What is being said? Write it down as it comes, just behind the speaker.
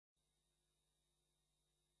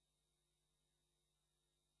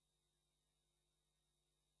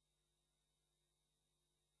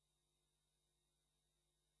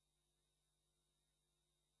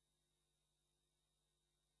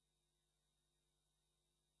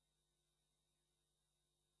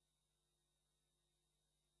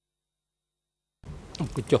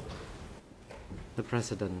The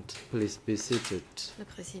President, please be seated. Le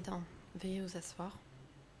Président, veuillez vous asseoir.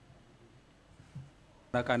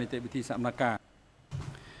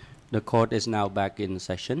 The court is now back in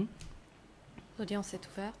session. L'audience est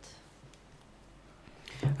ouverte.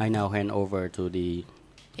 I now hand over to the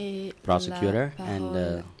prosecutor and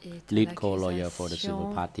the lead co-lawyer for the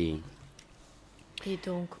civil party.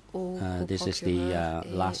 This is the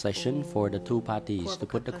last session for the two parties to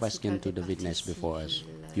put the question to the witness before us.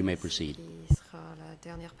 You may proceed.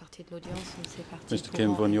 Mr.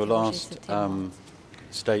 Kimbun, your last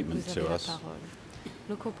statement to us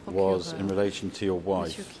was in relation to your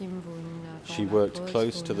wife. She worked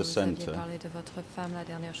close to the centre.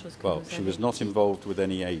 Well, she was not involved with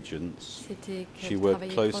any agents. She worked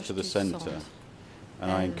close to the centre,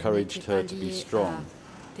 and I encouraged her to be strong,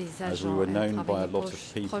 as we were known by a lot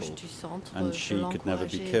of people, and she could never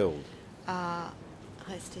be killed.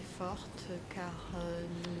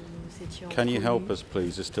 Can you help us,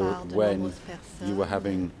 please, as to when you were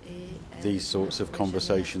having these sorts of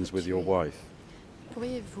conversations with your wife?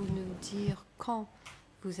 Pourriez-vous nous dire quand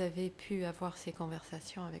vous avez pu avoir ces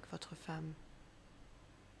conversations avec votre femme?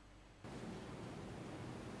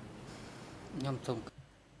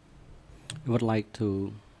 I would like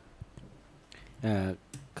to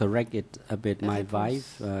correct it a bit. My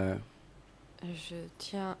wife Je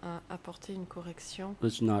tiens à apporter une correction.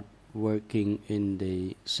 was not working in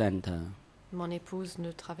the center. Mon épouse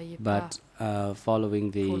ne travaillait pas But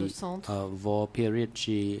following pour le the centre. war period,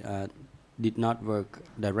 she did not work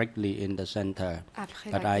directly in the center.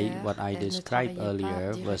 Après But la guerre, what I elle ne described travaillait pas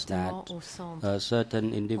earlier was directement that au centre.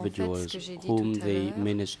 certain individuals que j'ai dit whom tout à the l'heure,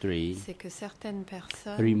 ministry C'est que certaines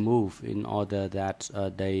personnes removed in order that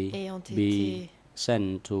they ayant be été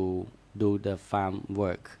sent to do the farm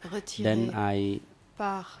work. Then retirées I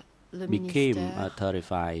par le became ministère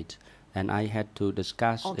terrified, and I had to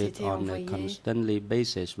discuss ont it été on a envoyés constantly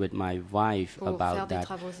basis with my wife pour faire about des that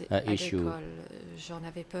travaux issue. agricoles. J'en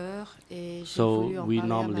avais peur et j'ai So voulu en we parler à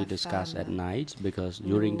normally ma discuss at femme. night because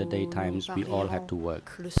during the Nous daytimes we all had to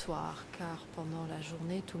work. le soir, car pendant la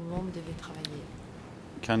journée, tout le monde devait travailler.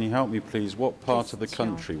 Can you help me, please? What part of the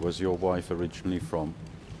Question. country was your wife originally from?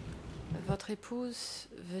 Votre épouse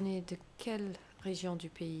venait de quelle région du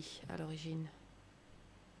pays à l'origine?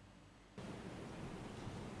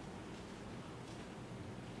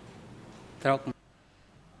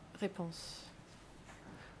 Réponse.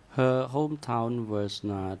 Her hometown was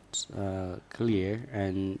not clear,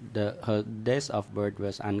 and her date of birth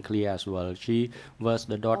was unclear as well. She was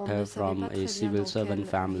the daughter from a civil servant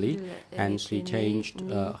family, and she changed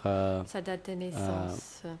her Sa date de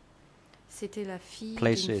naissance. C'était la fille d'une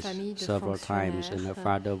places famille de several times, and her fonctionnaires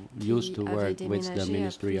father used to qui avait work with the déménagé à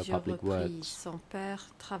Ministry of plusieurs Public reprises. Works. Son père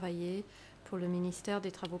travaillait pour le ministère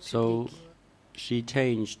des Travaux So publics. she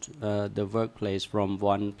changed the workplace from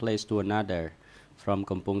one place to another, from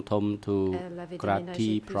Kampong Thom to Elle avait Kratie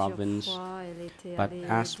déménagé plusieurs province. fois. Elle était But allée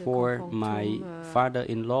as de for Kampong my Thom,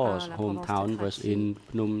 father-in-law's à la hometown province was de in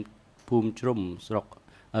Phnom Phum Chrum,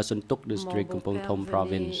 Santuk district, Mon Kampong beau-père Thom venait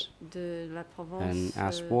province. de la province, And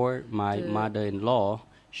as for my de mother-in-law,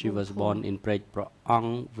 she Mon was Thom. born in Prek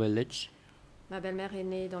Praong village, ma belle-mère est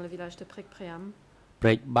née dans le village de Prek Pream,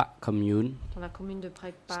 Prek Bak commune, dans la commune de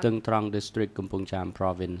Prek Pak, Stung Trong district, Kampong Cham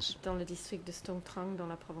province. dans le district de Stong Trang, dans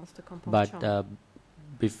la province de Kampong But Cham.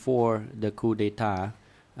 before the coup d'état,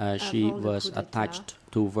 she Avant le was coup d'état, attached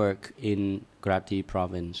to work in Kratie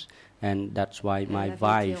province, and that's why my avait été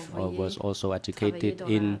wife envoyée was also travailler educated dans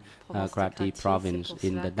in la province de Kratie Kratie. C'est province, pour in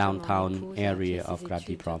cela the que mon downtown épouse a area fait of ses Kratie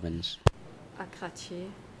études province. à Kratier,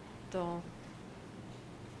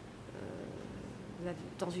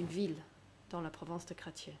 dans une ville, dans la province de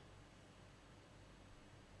Kratier.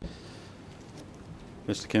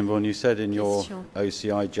 Mr. Kimbun, you said in your Question.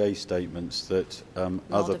 OCIJ statements that Lors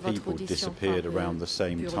other de votre people audition disappeared par le around the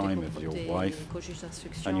same bureau time des as your des wife, co-juges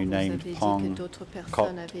d'instruction, and you vous named avez dit Pong, que d'autres Kok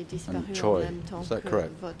personnes avaient disparu and en Choi. même temps Is that que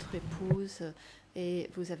correct? votre épouse, et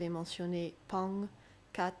vous avez mentionné Pong,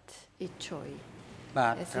 Kat et Choi.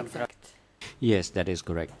 Est-ce exact? Yes, that is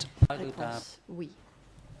correct. Réponse oui.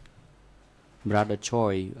 Brother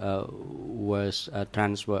Choi was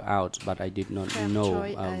transferred out, but I did not Frère know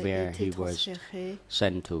Choi a where été he was transféré.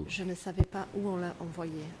 sent to. Je ne savais pas où on l'a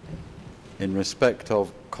envoyé. In respect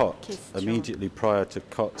of Kot, Question. immediately prior to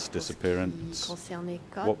Kot's Pour ce qui disappearance, concernait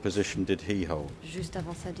Kot, what position did he hold? juste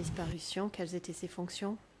avant sa disparition, quelles étaient ses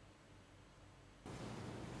fonctions?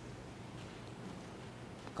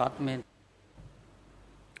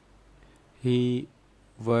 He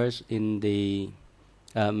was in the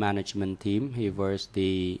management team. He was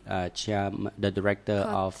the the director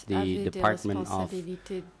Kot of the avait des Department of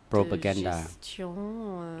responsabilités propaganda.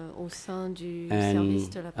 Au sein du and service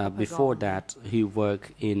de la propagande. Before that, he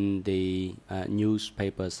worked in the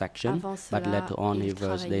newspaper section, but later on he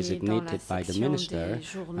was designated by the minister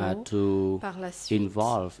to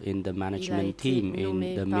involve in the management team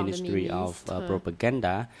in the Ministry of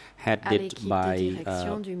Propaganda, headed by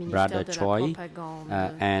Brother Choi,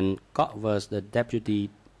 and Kot was the deputy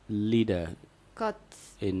leader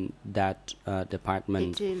in that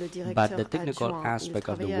department. But the technical aspect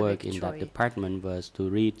of the work in that department was to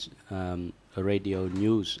read a radio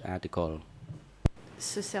news article.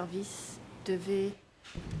 Ce service devait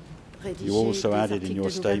rédiger You also des added in articles your de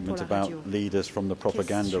nouvelles statement pour la about radio. leaders from the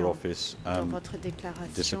propaganda Question. office Dans votre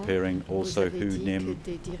déclaration, disappearing, vous also avez dit Hunim que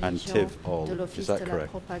des and dirigeants Tiv Ol. de Is l'Office that de la correct?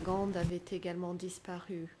 propagande avaient également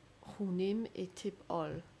disparu. Hunim et Tiv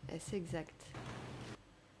Ol. Est-ce exact?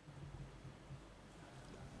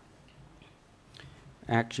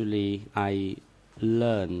 Actually, I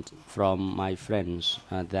learned from my friends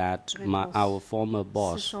that our former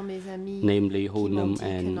boss, namely Hunam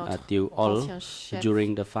and Tiu Ol,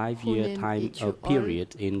 during the 5-year time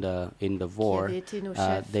period in the war,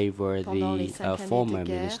 they were the former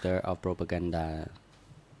minister of propaganda.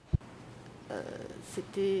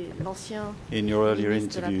 In your earlier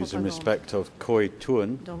interviews in respect of Koi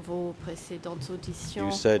Tuan,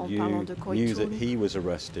 you said you knew that he was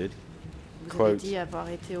arrested, quote,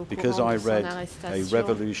 because I read a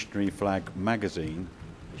revolutionary flag magazine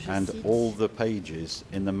and all the pages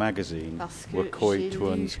in the magazine were Koi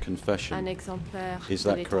Tuan's confession. Un exemplaire Is de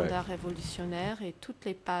that l'étendard correct? révolutionnaire et toutes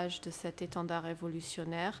les pages de cet étendard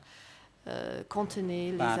révolutionnaire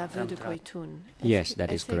contenaient les aveux de Koi Tun. Yes,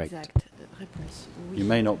 that is correct. Exact? Réponse oui. You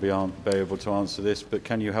may not be able to answer this, but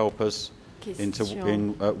can you help us into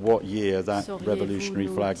what year that revolutionary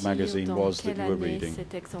flag magazine was that you were reading?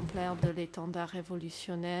 Cet exemplaire de l'étendard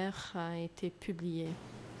révolutionnaire a été publié.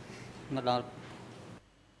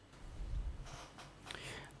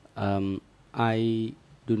 I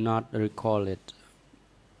do not recall it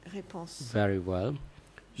Réponse. very well,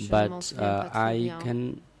 Je but m'en souviens pas très I bien.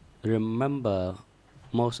 can remember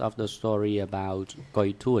most of the story about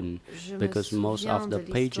Koi Tun, Je me because most souviens of the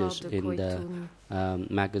de pages l'histoire de in Koi the Tun,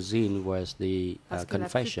 magazine was the parce que la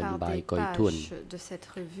confession plupart by des Koi pages Tun. de cette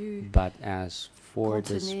revue But as for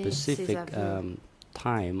the contenait ses specific aveux.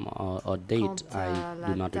 time or date, Quant à I la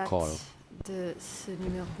do not date recall. de ce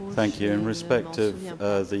numéro, Thank you. je In ne respect m'en of souviens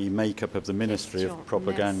pas. the makeup of the Ministry of Question.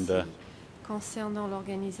 Propaganda Merci. Concernant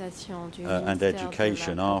l'organisation du and ministère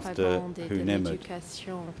education de la after propagande et de Hunim had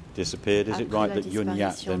l'éducation, disappeared, is it après right la that Yun Yat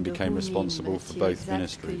disparition then de became Hunim, responsible for est-il both exact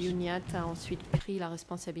que ministries? Yun Yat a ensuite pris la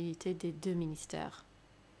responsabilité des deux ministères?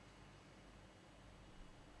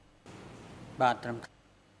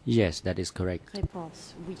 Yes, that is correct.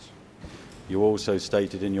 Réponse oui. You also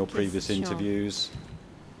stated in your previous Question. interviews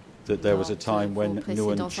that there was a time when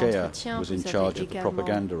Nguyen Chea was in charge of the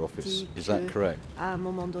propaganda office. Is that correct? À un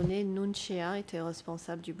moment donné, Nguyen Chea était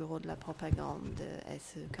responsable du bureau de la propagande.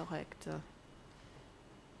 Est-ce correct?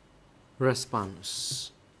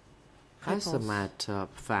 Response. As a Réponse. matter of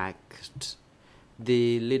fact,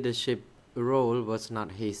 the leadership role was not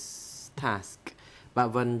his task.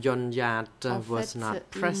 But when Yun Yat En was fait, not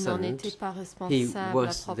il n'en present, était pas he responsable à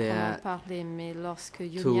was proprement there parler, mais lorsque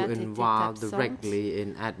Yun to Yat était involve absent, directly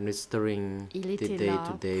in administering il the était là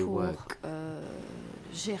day-to-day pour work.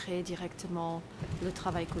 gérer directement le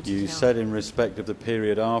travail You quotidien. said in respect of the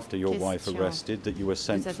period after your wife Question. arrested that you were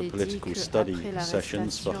sent Vous for avez dit political que study après sessions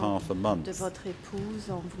for l'arrestation half a de month. votre épouse,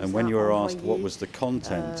 on vous And a when you were asked what envoyé, was the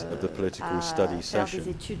content of the political à study faire session,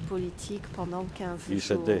 des études politiques pendant 15 You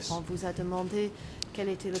said jours. this, On vous a demandé quel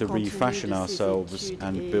était le to contenu refashion de ces ourselves études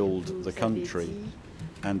and et build vous the avez country,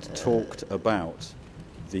 dit and talked about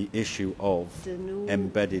the issue of de nous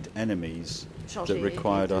embedded enemies changer that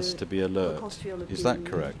required et us de to be alert. reconstruire le Is that pays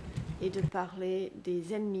correct? et de parler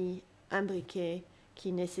des ennemis imbriqués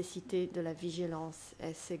qui nécessitaient de la vigilance.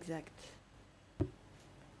 Est-ce exact?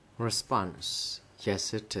 Response.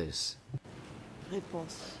 Yes, it is.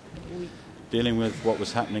 Réponse oui. Dealing with what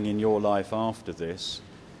was happening in your life after this,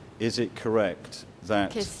 is it correct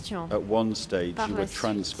that Question. at one stage Par you la were suite,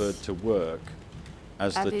 transferred to work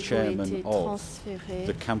as the Avez-vous chairman été of transféré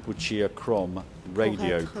the Kampuchea Krom pour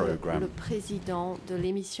radio être le program? président de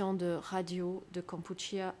l'émission de radio de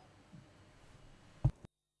Kampuchea?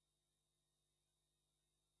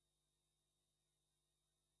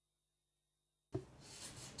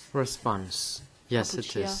 Response. Yes, it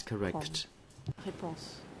Kampuchea is correct.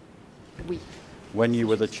 Réponse oui. When you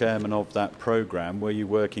were the chairman of that program, were you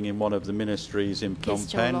working in one of the ministries in Phnom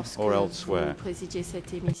Question, Penh lorsque or vous elsewhere? présidiez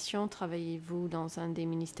cette émission, travaillez-vous dans un des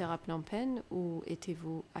ministères à Phnom Penh ou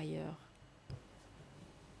étiez-vous ailleurs?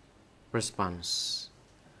 Response.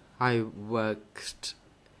 I worked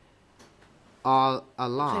all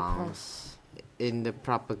along in the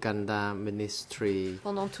propaganda ministry.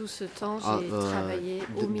 Pendant tout ce temps, j'ai travaillé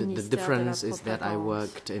au ministère the difference is that I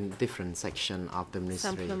worked in different sections of the ministry.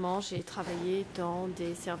 Simplement, j'ai travaillé dans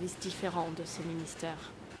des services différents de ce ministère.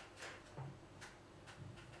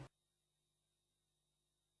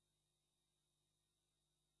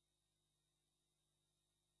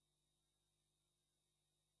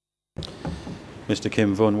 Mr.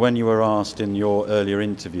 Kim Vun, when you were asked in your earlier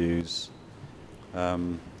interviews,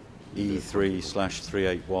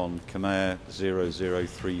 E3/381, Khmer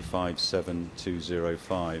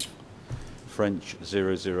 00357-205, French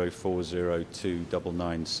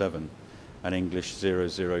 00402-997, and English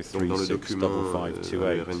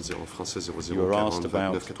 00365528. You were asked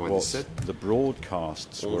about what the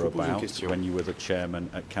broadcasts were about when you were the chairman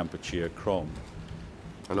at Kampuchea Krom.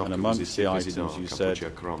 And amongst the items you said,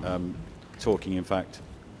 talking in fact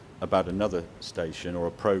about another station or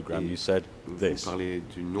a program, you said this: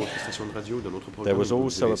 there was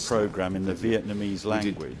also a program in the Vietnamese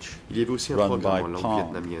language run by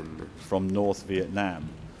Pong from North Vietnam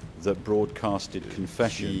that broadcasted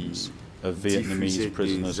confessions of Vietnamese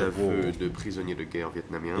prisoners of war.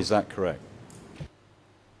 Is that correct?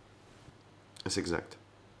 C'est exact.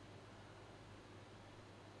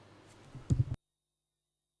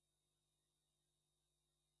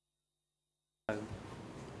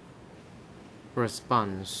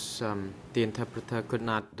 Response. The interpreter could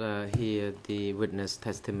not hear the witness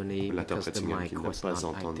testimony because the mic was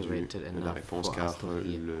not activated enough for us to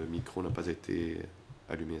hear. Le micro n'a pas été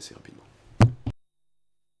allumé assez rapidement.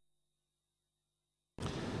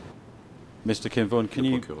 Mr. Kim Vun, can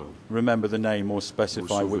you remember the name or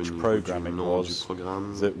specify which program it was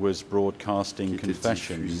that was broadcasting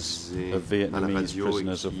confessions of Vietnamese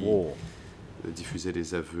prisoners of war? Diffusait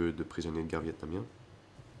les aveux de prisonniers de guerre vietnamiens.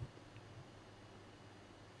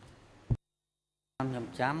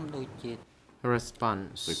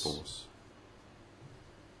 Response.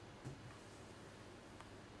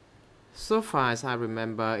 So far as I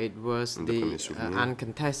remember, it was the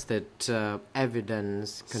uncontested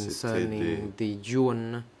evidence concerning the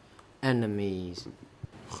Yuan enemies.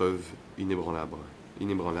 Preuve inébranlable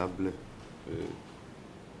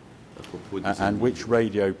à propos des and which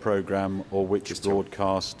radio program or which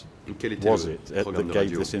broadcast was it that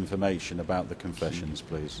gave this information about the confessions,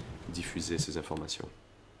 please? Diffuser ces informations,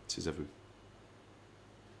 ces aveux.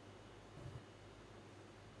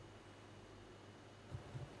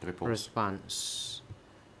 Response.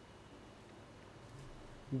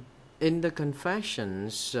 In the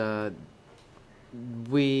confessions,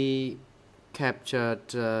 we captured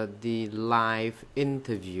the live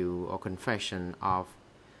interview or confession of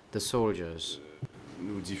the soldiers.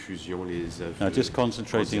 Now, just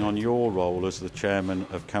concentrating on your role as the chairman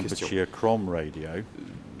of Kampuchea Krom Radio,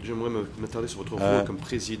 who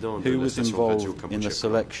was involved in the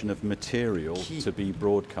selection of material to be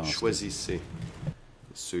broadcast?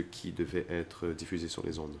 Ceux qui devaient être diffusés sur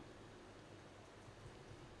les ondes.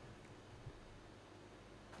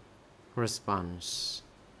 Response.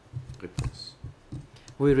 Réponse.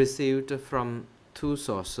 We received from two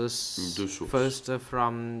sources. First,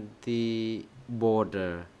 from the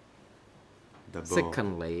border.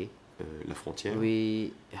 Secondly, la frontière.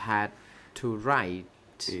 We had to write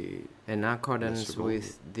in accordance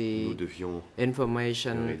with the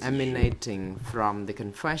information emanating from the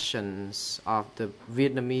confessions of the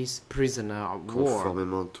Vietnamese prisoner of war,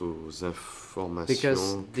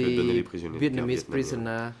 because the Vietnamese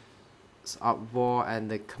prisoners of war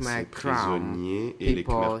and the Khmer Krom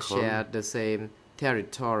people shared the same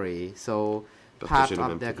territory, so part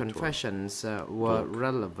of their confessions were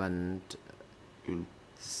relevant.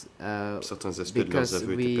 Because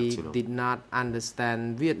we did not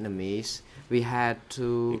understand Vietnamese, we had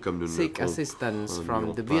to seek assistance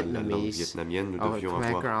from the Vietnamese of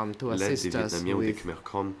Khmer Krom to assist us with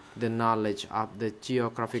the knowledge of the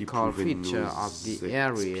geographical feature of the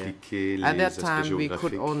area. At that time, we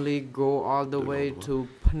could only go all the way to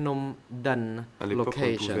Phnom Dun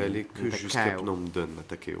location in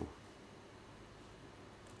Takeo.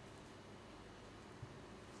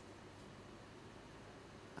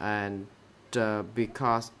 And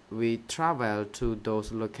because we traveled to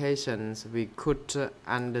those locations, we could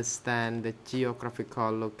understand the geographical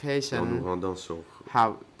location.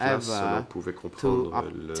 However, to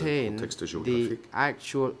obtain the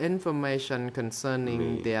actual information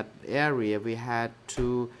concerning that area, we had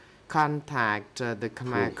to contact the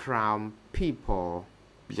Khmer Krom people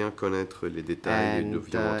bien connaître les détails, nous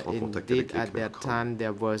devions entrer en contact avec les at that time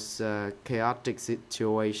there was a chaotic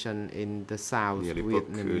situation in the South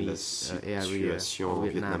Vietnamese area, au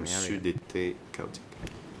Vietnam Sud était chaotique.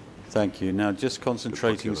 Thank you. Now, just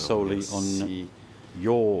concentrating solely on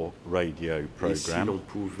your radio program,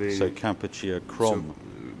 so Kampuchea Krom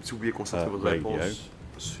si vous pouviez concentrer votre réponse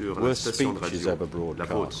sur la station de radio, la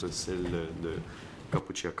vôtre, celle de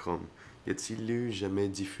Kampuchea Krom, y a-t-il eu jamais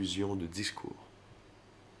diffusion de discours?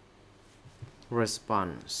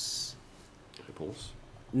 Response. Réponse.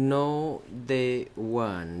 No, they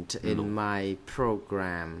weren't in my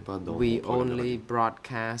program. We only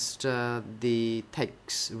broadcast the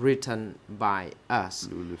text written by us,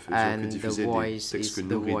 and the voice is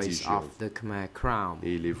the voice of the Khmer Krom.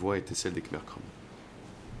 Et les voix étaient celles des Khmer Krom.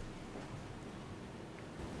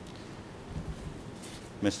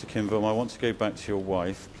 Mr. Kimvom, I want to go back to your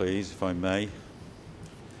wife, please, if I may.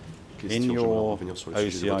 In your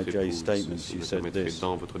OCIJ statements, you said this: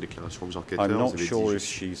 I'm not sure if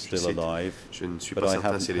she's still alive, but I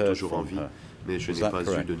haven't heard from her. Is that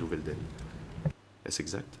correct? Est-ce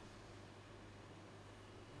exact?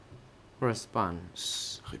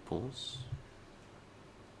 Response. Réponse.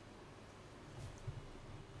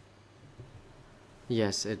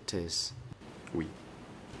 Yes, it is. Oui.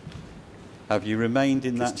 Have you remained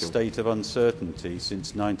in that state of uncertainty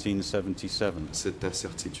since 1977? Cette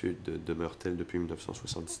incertitude demeure-t-elle depuis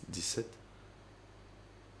 1977?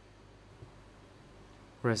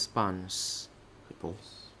 Response.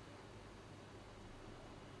 Réponse.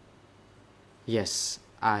 Yes,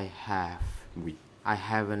 I have. Oui. I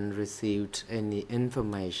haven't received any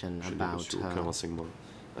information about her. Aucun renseignement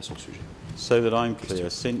à son sujet. So that I'm clear,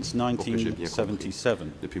 since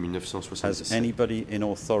 1977, depuis 1977, has anybody in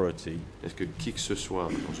authority est-ce que qui que ce soit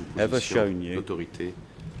dans une ever position shown you d'autorité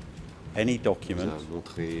any vous document a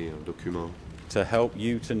montré un document to help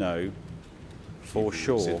you to know for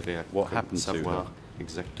sure what happened to her? Savoir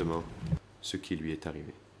exactement ce qui lui est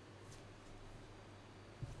arrivé?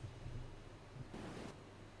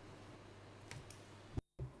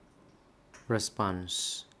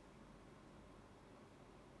 Response.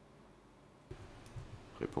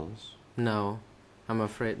 Réponse. No, I'm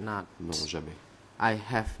afraid not. Non, jamais. I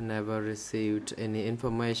have never received any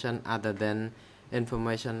information other than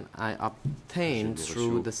information I obtained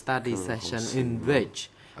through the study session in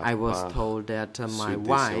which I was told that my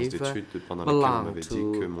wife belonged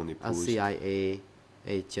to a CIA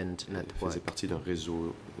agent network. Faisait partie d'un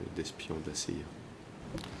réseau d'espions de la CIA.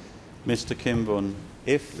 Mr. Kimbun,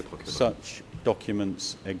 if such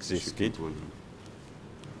documents existed,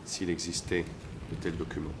 s'il existait de tels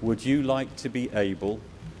documents, would you like to be able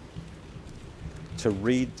to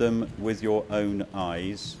read them with your own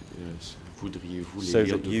eyes, voudriez-vous les so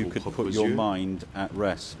lire that de you vos could propres put your yeux mind at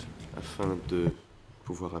rest? afin de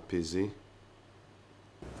pouvoir apaiser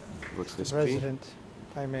votre esprit? President,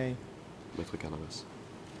 if I may. Maître Carnavas.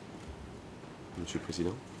 Monsieur le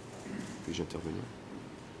Président, puis-je intervenir?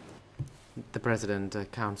 The President,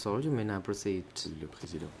 Council, you may now proceed. Le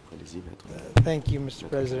Président, allez-y, Maître. Thank you, Mr.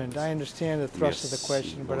 President. I understand the thrust of the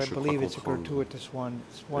question, but I believe it's a gratuitous one.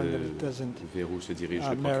 It's one that it doesn't vers où se dirige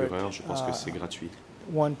le procureur, je pense que c'est gratuit.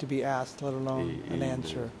 One to be asked, let alone an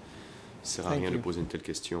answer. Ça ne sert à rien de poser une telle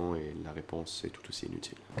question et la réponse est tout aussi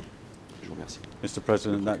inutile. Je vous remercie. Mr.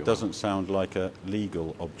 President, that doesn't sound like a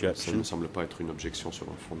legal Ça objection. ne semble pas être une objection sur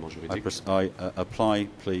un fondement juridique. I apply,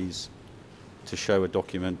 please, to show a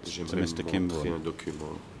document to J'aimerais Mr. montrer Kimball. un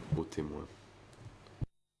document au témoin.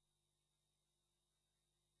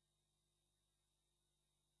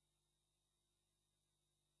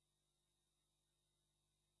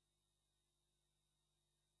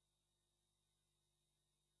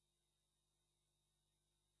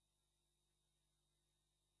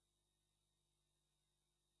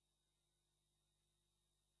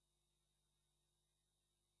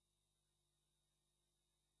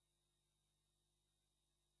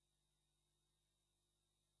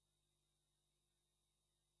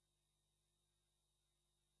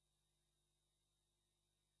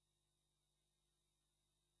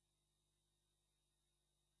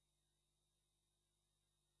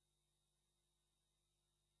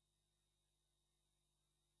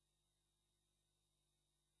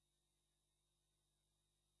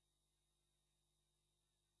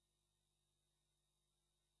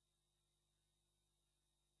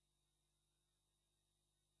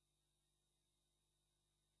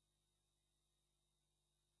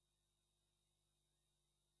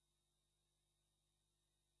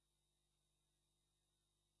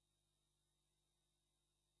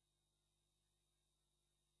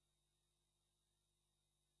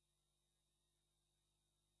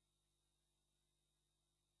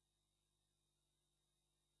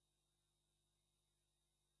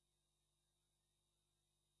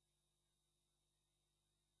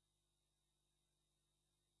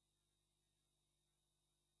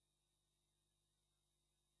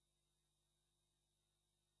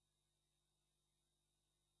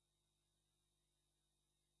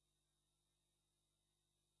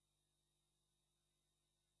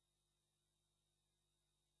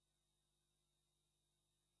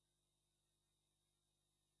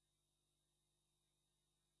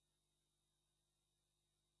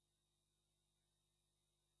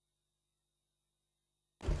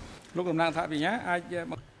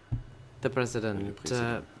 The President,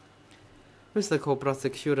 Mr.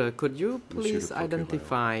 Co-Prosecutor, could you please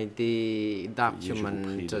identify the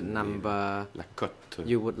document number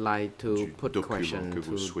you would like to put question to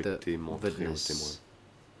the witness?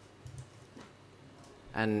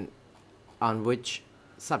 And on which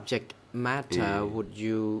subject matter would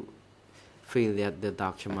you feel that the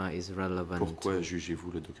document is relevant? Pourquoi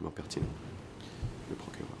jugez-vous le document pertinent? Le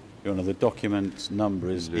procureur. Your Honor, the document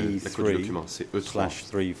number is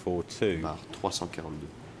E3/342.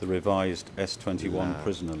 The revised S21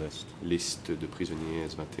 prisoner list. Liste de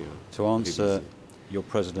prisonniers S21. To answer your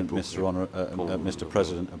President, Mr.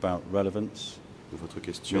 President, about relevance,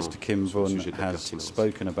 Mr. Kim Vun has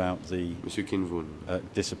spoken about the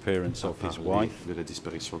disappearance of his wife.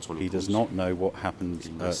 He does not know what happened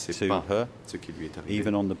to her.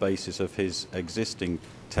 Even on the basis of his existing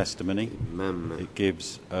testimony, it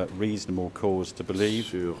gives reasonable cause to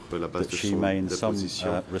believe that she may in some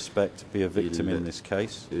respect be a victim in this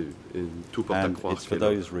case. And it's for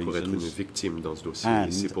those reasons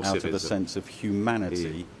and out of a sense of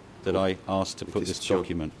humanity that I asked to put this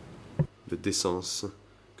document. De décence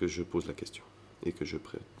que je pose la question et que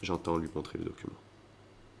j'entends lui montrer le document.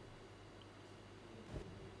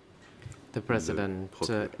 The President,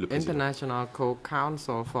 International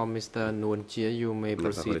Co-Counsel for Mr. Nguyen Chia, you may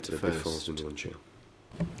proceed first.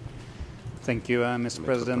 Thank you, Mr.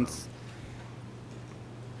 President.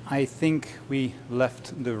 I think we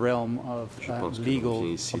left the realm of legal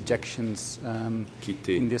objections in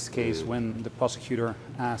this case when the prosecutor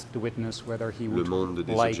asked the witness whether he would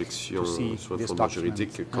like to see this document.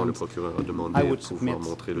 I would submit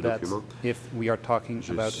that if we are talking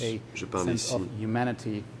about a sense of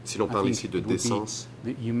humanity, I think it would be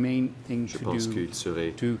the humane thing to do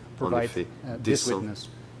to provide this witness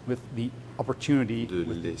with the opportunity,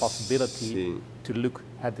 with the possibility to look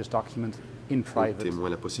at this document in private,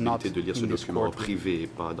 not in this court.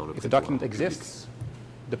 If the document exists,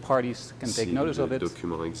 the parties can take notice of it, but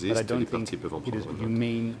I don't think it is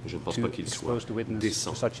humane to expose the witness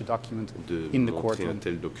to such a document in the courtroom.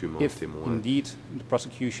 If indeed the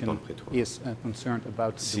prosecution is concerned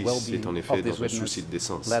about the well-being of this witness,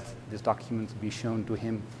 let this document be shown to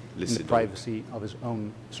him in the privacy of his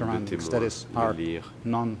own surroundings. That is our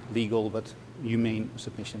non-legal but humane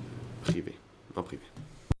submission. Privé, en privé.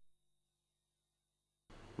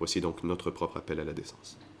 Voici donc notre propre appel à la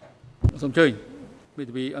décence. The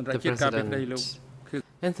President,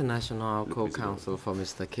 International Co-Counsel for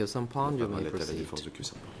Mr. Khieu Samphan, you may proceed.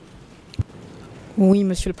 Oui,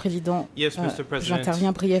 Monsieur le Président,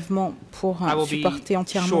 j'interviens brièvement pour supporter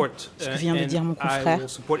entièrement ce que vient de dire mon confrère.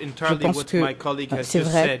 Je pense que c'est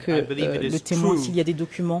vrai que le témoin, s'il y a des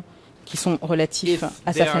documents qui sont relatifs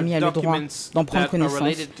à sa famille, a le droit d'en prendre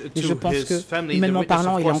connaissance. Et je pense que, humainement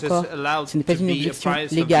parlant, et là encore, ce n'est pas une objection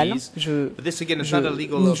légale,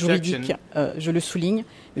 ni juridique, je le souligne.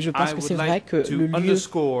 Je pense que c'est vrai que le lieu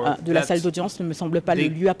de la salle d'audience ne me semble pas le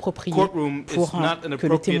lieu approprié pour que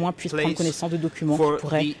le témoin puisse prendre connaissance de documents qui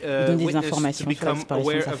pourraient lui donner des informations sur la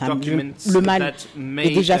disparition de sa femme. Le mal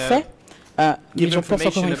est déjà fait, mais je pense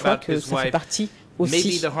encore une fois que ça fait partie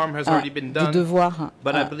aussi du devoir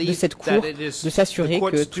de cette Cour de s'assurer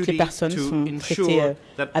que toutes les personnes sont traitées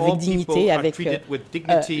avec dignité, avec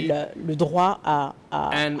le droit à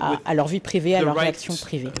leur vie privée, à leur réaction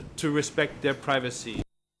privée.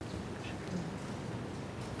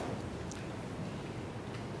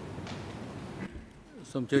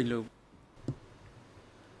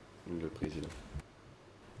 Le Président.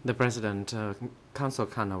 The President, Counsel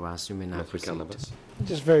Kanavas, you may now proceed.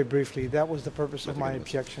 Just very briefly, that was the purpose of my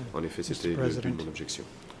objection, En effet, c'était le but de mon objection.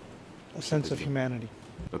 A sense of humanity.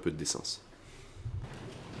 Un peu de décence.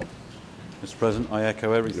 Mr. President, I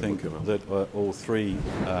echo everything that all three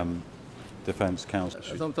defense counsels.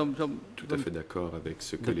 Je suis tout à fait d'accord avec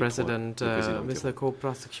ce que the President, Mr.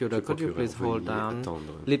 Co-Prosecutor, could you please hold down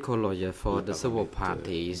lead co-lawyer for the civil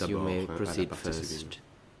parties? You may proceed first.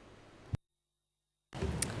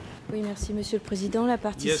 Oui, merci Monsieur le Président. La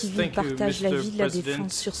partie civile partage l'avis de la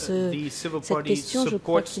défense sur cette question. Je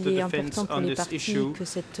crois qu'il est important pour les parties que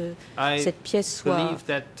cette pièce soit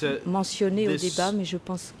mentionnée au débat, mais je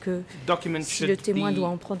pense que si le témoin doit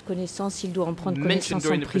en prendre connaissance, il doit en prendre connaissance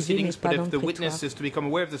en privé, mais pas dans le prétoire.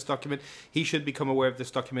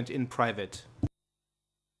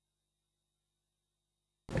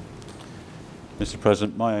 Mr.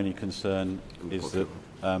 President, my only concern is that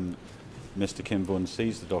Mr. Kim Vun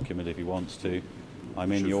sees the document if he wants to.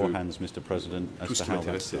 I'm in your hands, Mr. President, as to how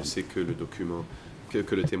that's done. C'est que le document,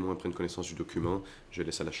 que le témoin prenne connaissance du document. Je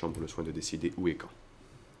laisse à la Chambre le soin de décider où et quand.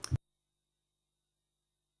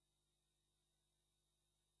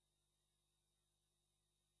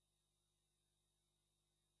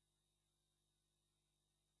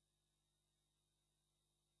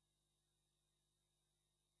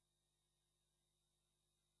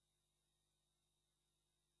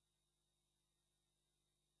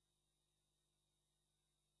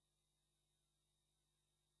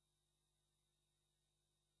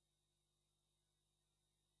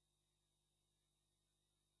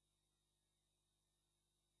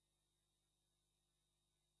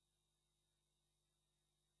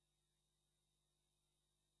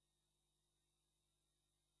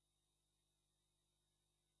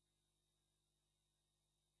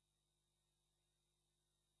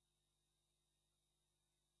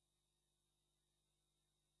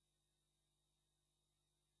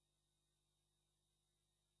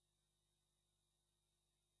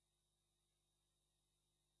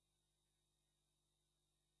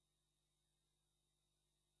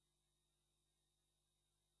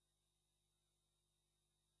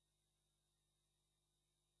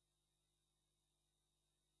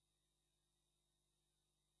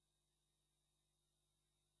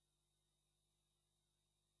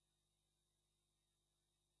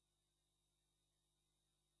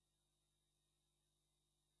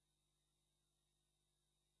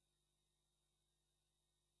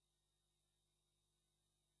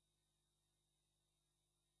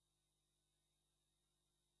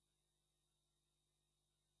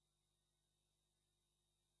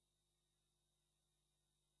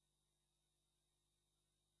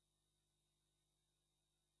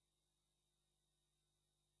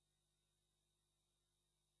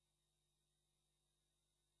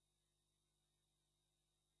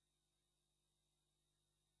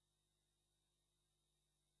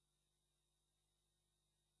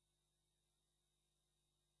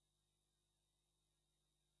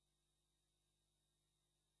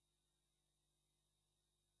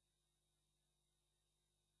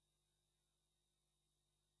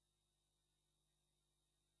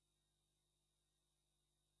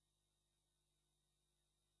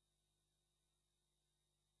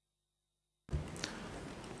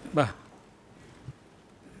 The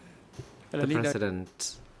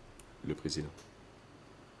President. Le Président.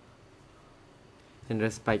 In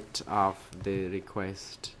respect of the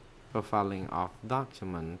request for filing of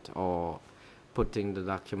document or putting the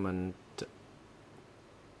document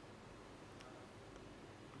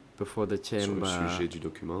before the chamber, sur le sujet du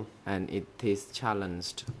document, and it is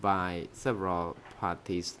challenged by several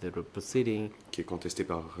parties, the proceeding, qui est contesté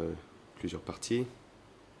par plusieurs parties,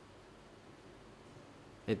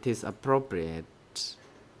 it is appropriate,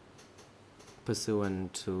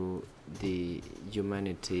 pursuant to the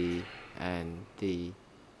humanity and the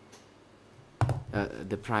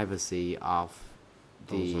privacy of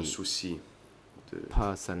the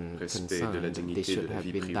person concerned, they should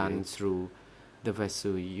have been done through the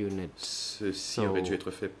vessel unit. Ceci aurait dû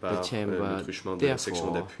être fait par le truchement de la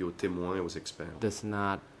section d'appui aux témoins et aux experts. Does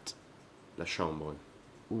not la Chambre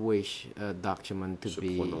wish a document to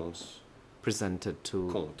be presented to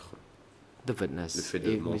contre the witness.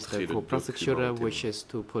 If Mr. Co-Prosecutor wishes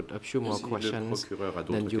to put a few more questions,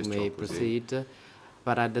 then you may proceed.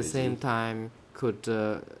 But at the same time, could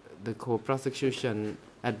the Co-Prosecution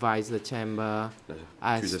advise the Chamber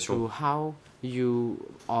as to how you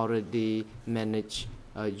already manage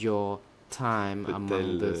your time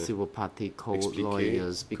among the civil party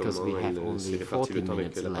co-lawyers, because we have only 40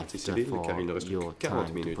 minutes left for your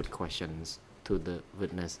time to put questions to the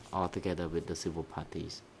witness altogether with the civil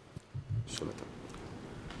parties.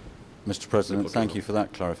 Mr. President, thank you for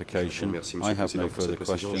that clarification. I have no further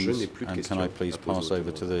questions, and can I please pass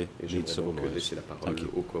over to the lead civil lawyers? Thank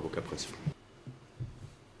you.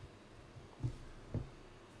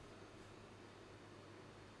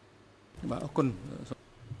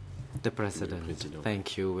 The President,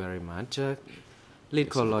 thank you very much. Lead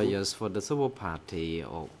co-lawyers for the civil party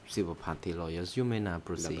or civil party lawyers, you may now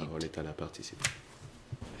proceed.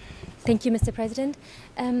 Thank you, Mr. President.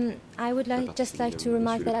 I would just like to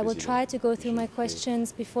remark that I will try to go through my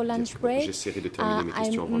questions before lunch break. I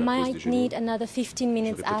might need another 15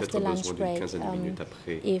 minutes after lunch break,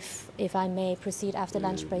 if I may proceed after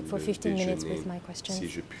lunch break for 15 minutes with my questions. Si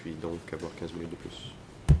je puis donc avoir 15 minutes de plus.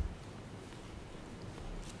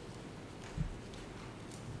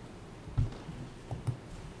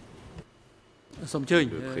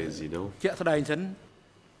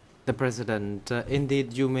 The President,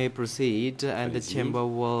 indeed you may proceed, and the Chamber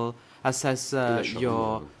will assess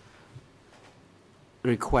your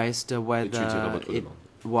request whether it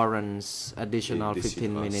warrants additional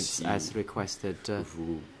 15 minutes as requested.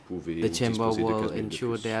 The Chamber will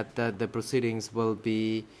ensure that the proceedings will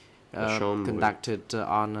be conducted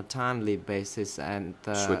on a timely basis, and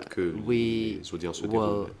we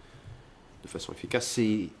will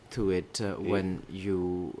see to it when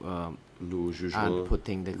you are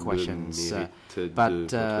putting the questions. But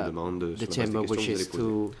the Chamber wishes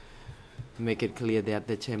to make it clear that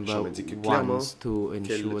the Chamber wants to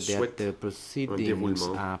ensure that the proceedings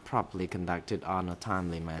are properly conducted on a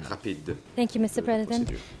timely manner. Thank you, Mr.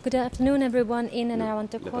 President. Good afternoon, everyone in and around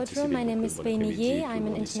the courtroom. My name is Wei Ye. I'm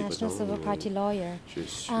an international civil party lawyer.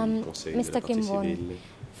 Mr. Kim Won,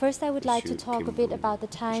 first, I would like to talk a bit about the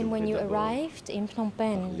time when you arrived in Phnom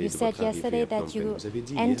Penh. You said yesterday that you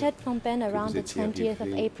entered Phnom Penh around the 20th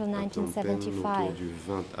of April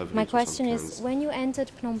 1975. My question is, when you entered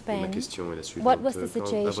Phnom Penh, what was the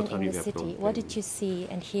situation in the city? What did you see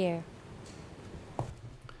and hear?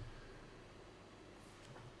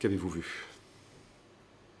 Qu'avez-vous vu?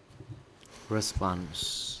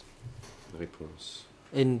 Response. Réponse.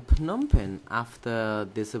 In Phnom Penh, after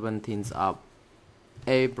the 17th of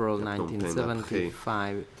April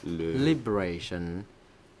 1975 liberation,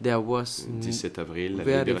 there was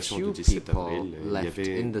very few people left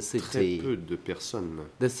in the city.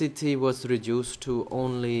 The city was reduced to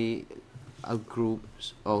only a group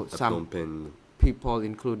or some people,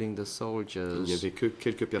 including the soldiers.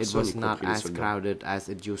 It was not as crowded as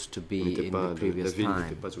it used to be in the previous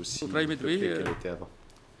time.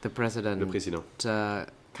 The President,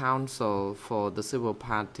 Council for the Civil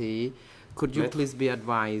Party, could you please be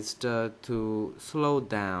advised to slow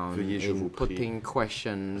down in putting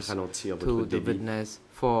questions to the witness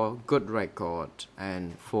for good record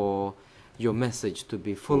and for your message to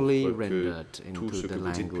be fully rendered into the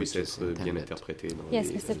languages intended?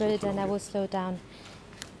 Yes, Mr. President, I will slow down.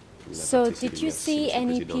 So, did you see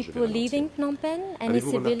any people leaving Phnom Penh? Any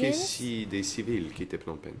civilians? Des civils quittaient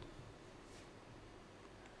Phnom Penh?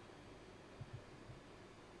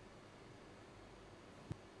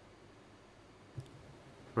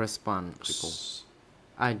 Response.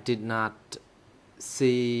 I did not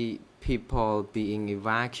see people being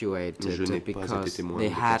evacuated because they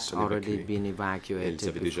had already been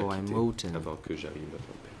evacuated before I moved in.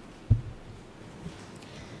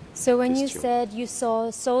 So when you said you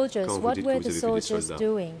saw soldiers, what were the soldiers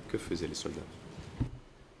doing? Que faisaient les soldats?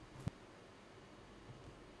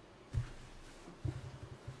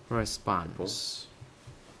 Response.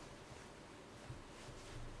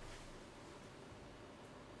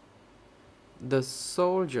 The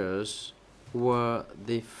soldiers were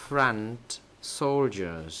the front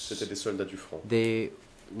soldiers. C'étaient des soldats du front. They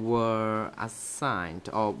were assigned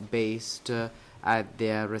or based at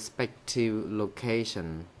their respective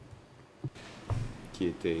location. Qui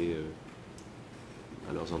étaient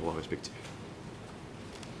à leurs endroits respectifs.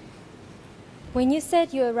 When you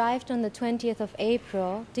said you arrived on the 20th of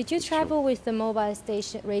April, did you travel with the mobile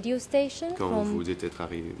station, radio station Quand vous êtes venu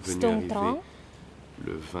arriver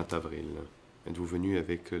le 20 avril, êtes-vous venu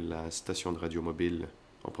avec la station de radio mobile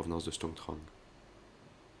en provenance de Stung Trong?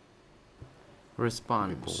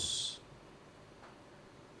 Response.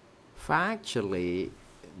 Factually,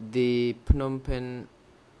 the Phnom Penh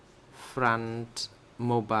front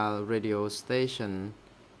mobile radio station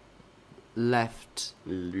left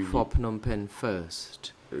for Phnom Penh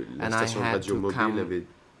first, and I had to come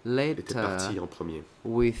later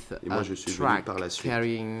with a truck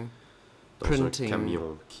carrying printing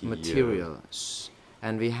materials,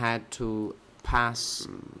 and we had to pass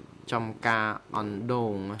Chomka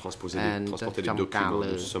Andong and Chomka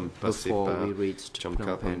Le before we reached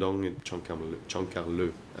Phnom Penh.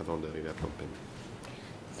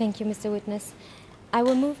 Thank you, Mr. Witness. I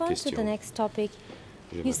will move on to the next topic.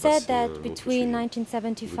 You said that between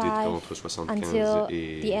 1975 until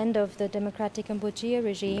the end of the Democratic Kampuchea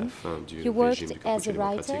regime, you worked as a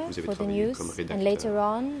writer for the news and later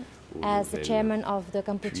on as the chairman of the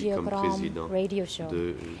Kampuchea Krom radio show.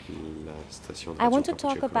 I want to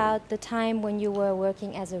talk about the time when you were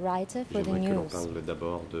working as a writer for the news.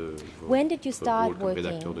 When did you start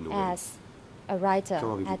working as a writer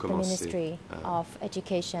at the Ministry of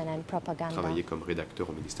Education and Propaganda?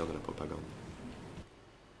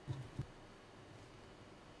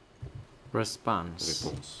 Response.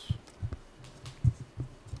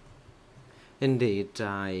 Indeed,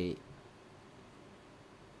 I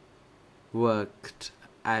worked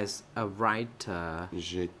as a writer.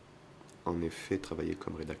 J'ai en effet travaillé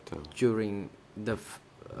comme rédacteur. During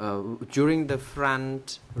the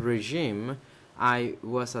front regime, I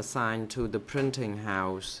was assigned to the printing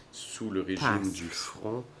house. Sous le régime du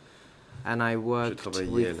front, and I worked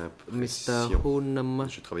with Mr. Hunem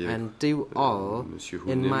and Diu All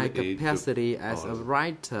in my capacity as a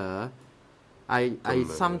writer. I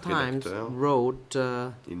sometimes wrote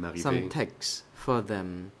some texts for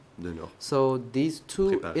them. So these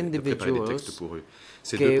two individuals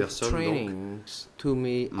gave trainings to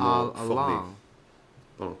me all along.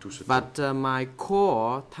 But my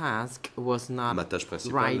core task was not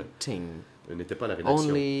writing.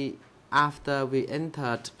 Only after we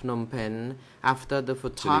entered Phnom Penh, after the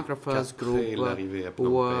photographers group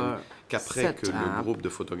were set up,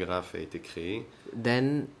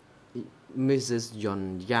 then Mrs.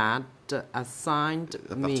 Yonyat assigned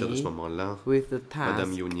me with the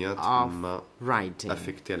task of writing.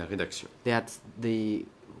 That's the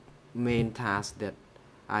main task that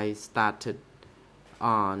I started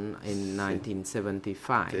on in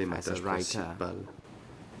 1975 as a writer.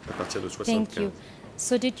 Thank you.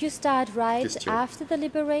 So did you start right after the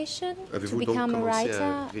liberation to become a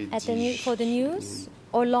writer for the news,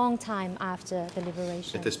 or long time after the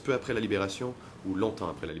liberation? Était-ce peu après la libération ou longtemps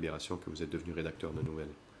après la libération que vous êtes devenu rédacteur de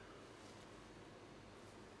nouvelles?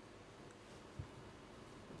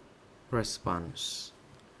 Response.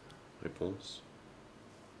 Réponse.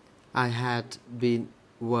 I had been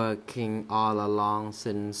working all along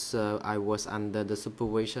since I was under the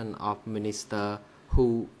supervision of Minister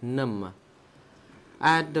Hu Nam.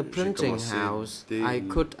 At the printing house, I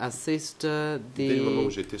could assist the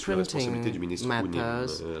printing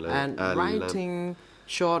matters and writing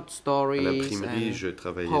short stories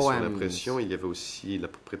and poems.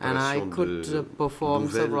 And I could perform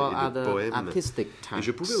several other artistic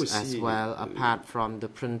tasks as well, apart from the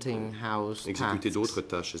printing house tasks.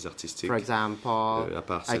 For example,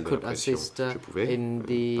 I could assist in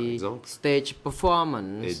the stage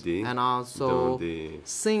performance and also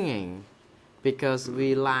singing, because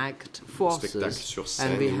we lacked forces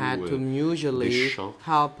and we had to mutually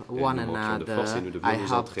help one another. I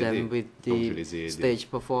helped them with the stage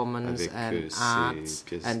performance and arts,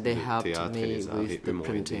 and they helped me with the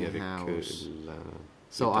printing house,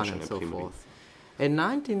 so on and so forth. In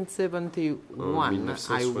 1971,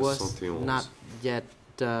 I was not yet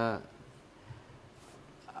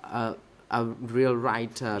a real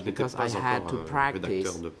writer because I had to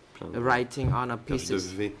practice writing on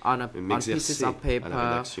pieces of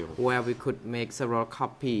paper where we could make several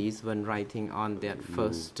copies when writing on that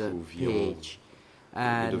first page.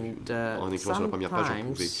 And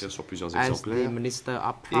sometimes, as the Minister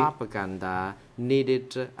of Propaganda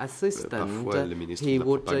needed assistance, he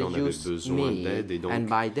would use me, and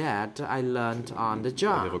by that I learned on the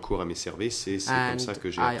job. And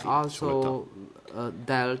I also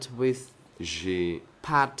dealt with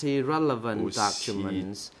party-relevant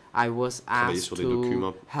documents. I was asked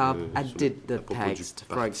to help edit the text,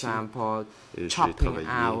 for example, chopping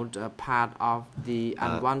out a part of the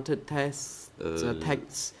unwanted text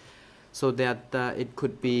so that it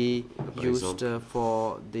could be used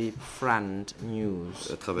for the front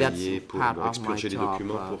news. That's part of my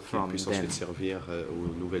job from them.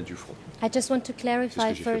 I just want to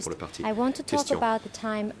clarify first. I want to talk about the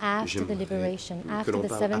time after the liberation, after the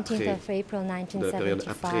 17th of April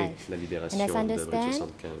 1975. And as I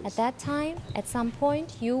understand, at that time, at some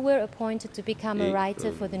point, you were appointed to become a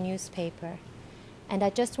writer for the newspaper. And I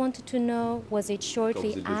just wanted to know, was it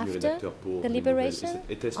shortly after the liberation,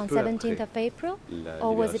 on 17th of April,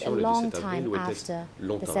 or was it a long time after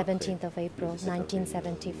the 17th of April,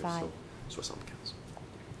 1975?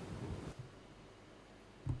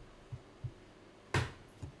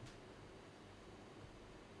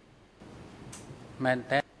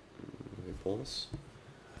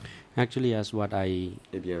 Actually, as what I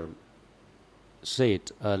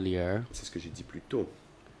said earlier,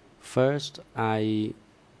 first, I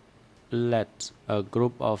led a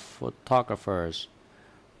group of photographers.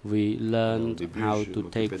 We learned how to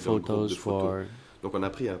take photos for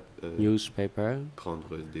newspaper.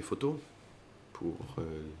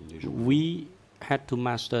 We had to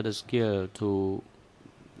master the skill to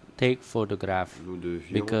take photographs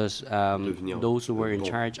because those who were in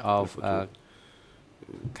charge of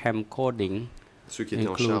camcording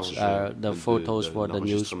includes the photos for the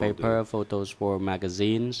newspaper, photos for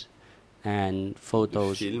magazines, and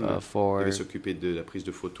photos for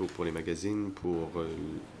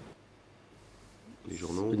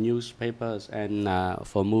the newspapers and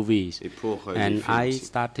for movies. And I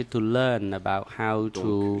started to learn about how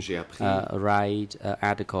to write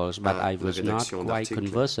articles, but I was not quite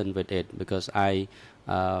conversant with it because I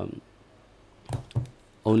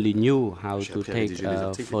only knew how to take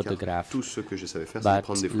a photograph. But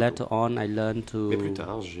later on, I learned to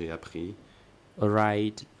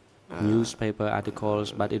write newspaper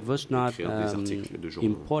articles, but it was not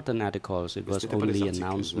important articles. It was only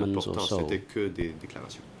announcements or so.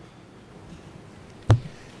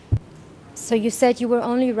 So you said you were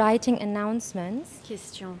only writing announcements.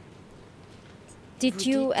 Did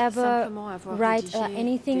you ever write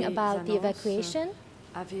anything about the evacuation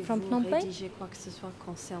from Phnom Penh? Avez-vous rédigé quoi que ce soit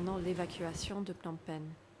concernant l'évacuation de Phnom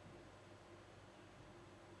Penh?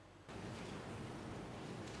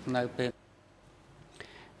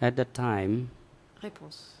 At the time,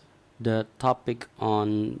 the topic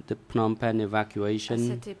on the Phnom Penh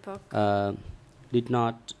evacuation did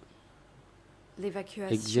not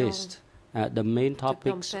exist. The main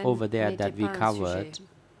topics over there that we covered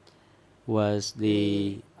was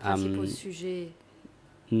the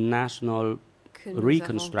national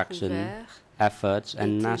reconstruction efforts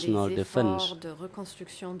and national defense.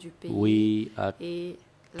 We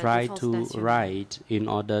tried to write in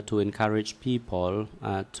order to encourage people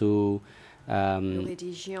to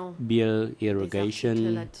build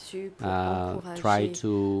irrigation, try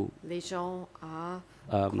to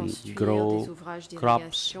grow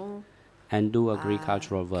crops and do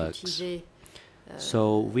agricultural works.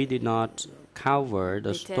 So we did not cover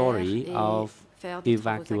the story of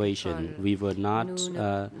evacuation. We were not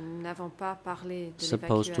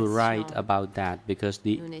supposed to write about that because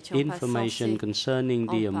the information concerning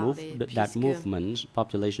the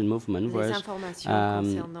population movement was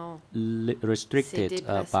restricted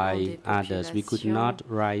by others. We could not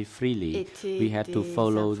write freely. We had to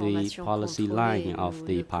follow the policy line of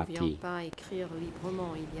the party.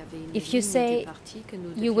 If you say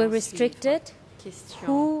you were restricted,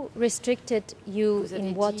 who restricted you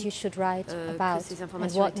in what you should write about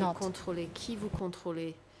and what not? Qui vous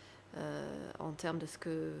contrôlait en termes de ce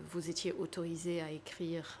que vous étiez autorisé à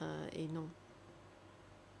écrire et non?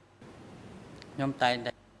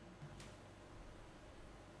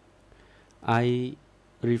 I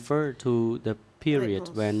refer to the period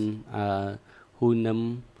when Hun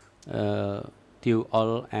Nam, Thieu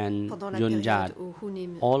Ol and Yun Yat,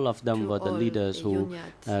 all of them were the leaders who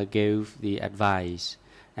gave the advice.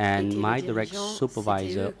 And my direct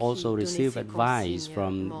supervisor also received advice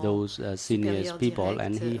from those senior people,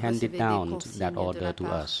 and he handed down that order to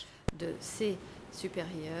us. de ses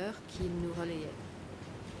supérieurs qu'il nous relayait.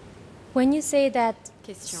 When you say that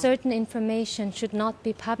certain information should not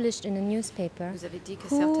be published in a newspaper,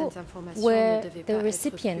 who were the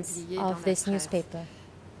recipients of this newspaper?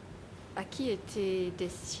 À qui était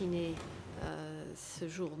destiné ce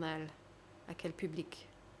journal? À quel public?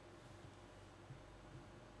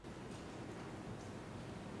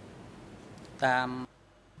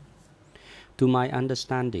 To my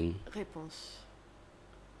understanding, Réponse.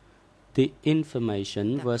 The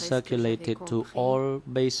information was circulated to all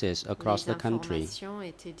bases across the country. Les informations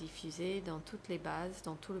étaient diffusées dans toutes les bases,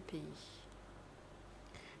 dans tout le pays.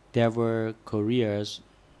 There were couriers,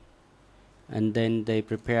 and then they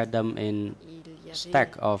prepared them in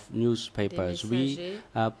stack of newspapers. We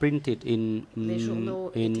printed in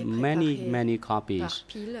many copies,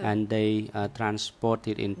 and they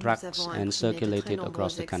transported in trucks and circulated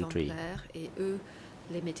across the country.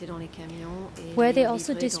 Were they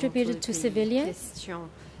also distributed to civilians?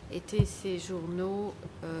 Étaient ces journaux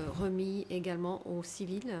remis également aux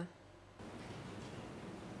civils?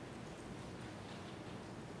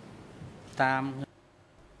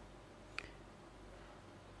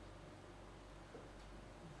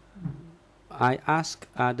 I ask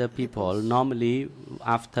other people. Normally,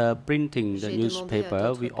 after printing the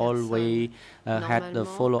newspaper, we always had the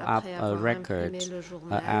follow-up record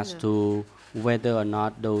as to whether or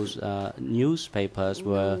not those newspapers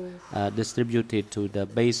were distributed to the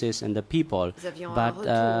bases and the people. But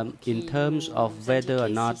in terms of whether or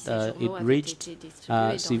not it reached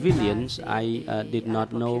civilians, I did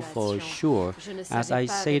not know for sure. As I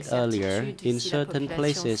said earlier, in certain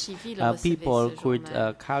places, people could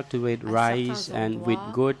cultivate rice and with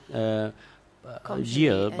good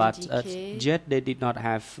yield, but yet they did not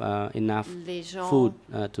have enough food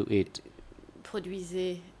to eat.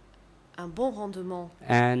 Un bon rendement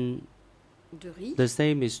and de riz, the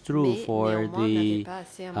same is true for the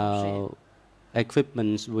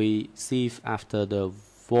equipments we received after the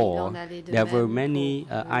war. There were many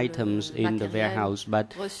items in the warehouse,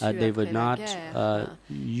 but they were not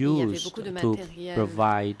used to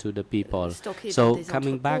provide to the people. So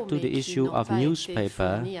coming back to the issue of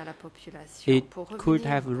newspaper, it could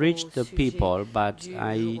have reached the people, but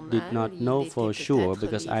I did not know for sure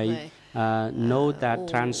because I know that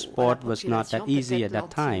transport was not that easy at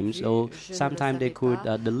that time, so sometimes they could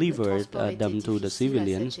deliver them to the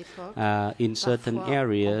civilians. In certain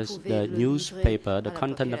areas, the newspaper, the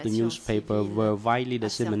content of the newspaper were widely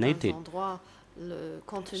disseminated.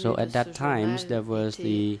 So at that time, there was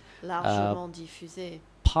the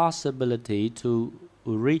possibility to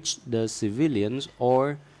reach the civilians,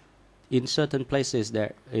 or in certain places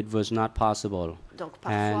that it was not possible. Donc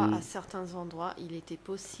parfois à certains endroits il était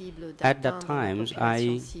possible d'atteindre la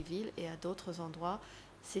population civile et à d'autres endroits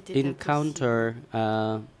c'était encounter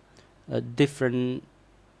different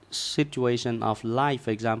situation of life.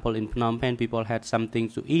 For example, in Phnom Penh, people had something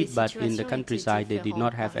to eat, but in the countryside, they did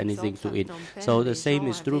not have anything to eat. So the same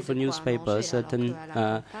is true for newspapers. Certain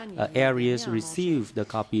areas receive the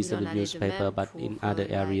copies of the newspaper, but in other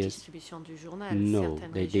areas, no,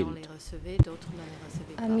 they didn't.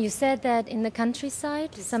 You said that in the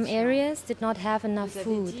countryside, some areas did not have enough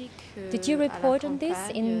food. Did you report on this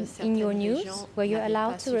in your news? Were you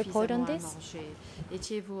allowed to report on this?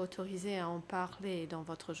 Étiez-vous autorisé à en parler dans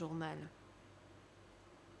votre journal?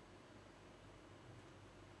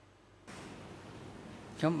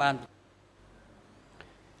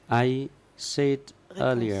 I said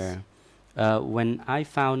earlier, when I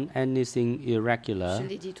found anything irregular,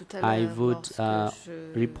 I would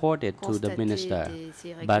report it to the minister.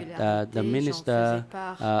 But the minister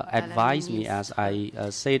advised me, as I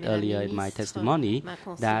said earlier in my testimony,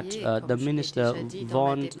 that the minister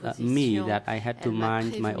warned me that I had to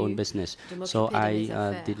mind my own business. So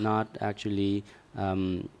I did not actually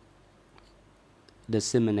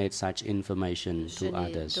disseminate such information to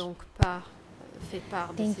others.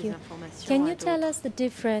 Thank you. Can you tell us the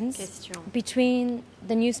difference between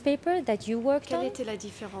the newspaper that you worked on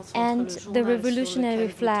and the Revolutionary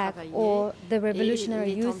Flag or the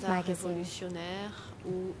Revolutionary Youth magazine?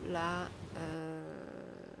 Ou la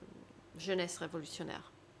jeunesse révolutionnaire?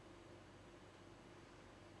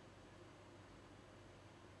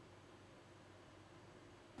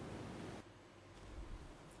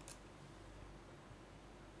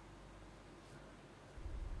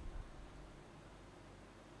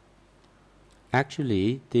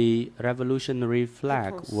 Actually, the revolutionary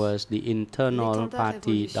flag was the internal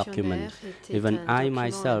party document. Even I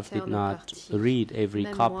myself did not read every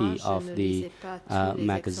copy of the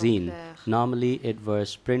magazine. Normally, it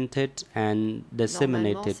was printed and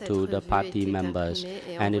disseminated to the party members,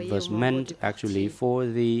 and it was meant actually for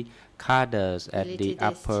the cadres at the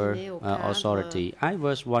upper authority. I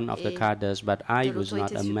was one of the cadres, but I was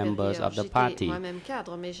not a member of the party.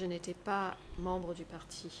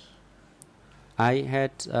 I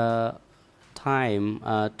had time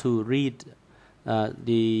to read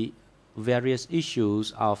the various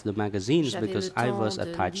issues of the magazines because I was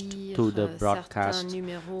attached to the broadcast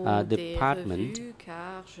department.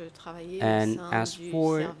 And as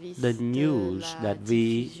for the news that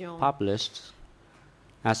we published,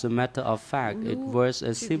 as a matter of fact, it was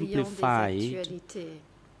a simplified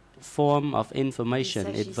form of information.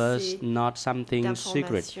 It was not something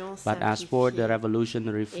secret. But as for the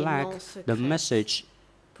revolutionary flag, the message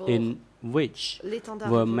in which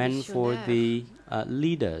were meant for the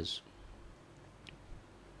leaders.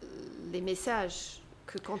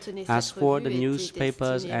 As for the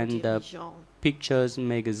newspapers and the pictures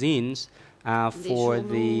magazines, for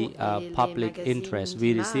the public interest.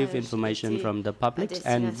 We receive information from the public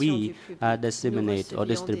and we disseminate or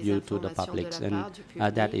distribute to the public, and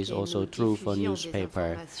that is also true for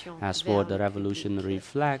newspaper. As for the revolutionary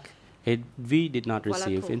flag, we did not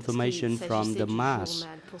receive information from the mass.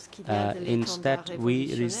 Instead,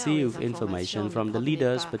 we receive information from the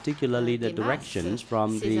leaders, particularly the directions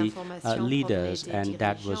from the leaders, and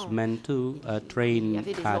that was meant to train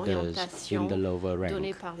cadres in the lower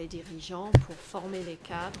rank.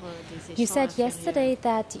 You said yesterday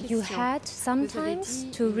that you had sometimes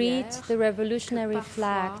to read the revolutionary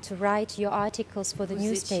flag to write your articles for the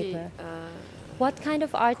newspaper. What kind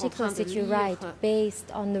of articles did you write based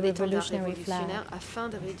on the revolutionary flag? Afin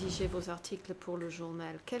de rédiger vos articles pour le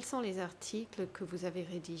journal, quels sont les articles que vous avez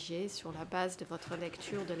rédigés sur la base de votre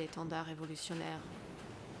lecture de l'étendard révolutionnaire?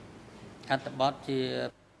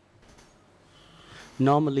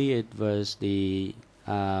 Normally, it was the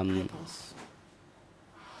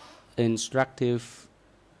instructive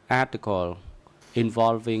article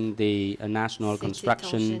involving the national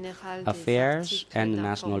construction affairs and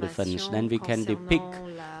national defense. Then we can depict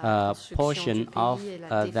a portion of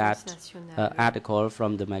that article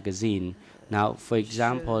from the magazine. Now, for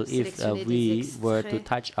example, if we were to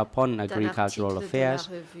touch upon agricultural affairs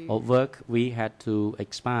or work, we had to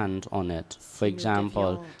expand on it. For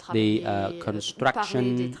example, the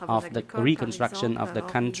reconstruction of the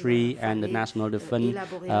country and the national defense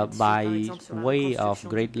by way of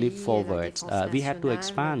Great Leap Forward. We had to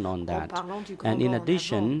expand on that. And in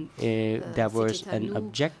addition, there was an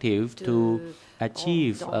objective to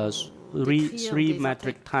achieve 3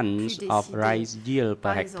 metric tons of rice yield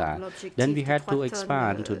per hectare. Then we had to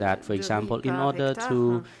expand to that, for example, in order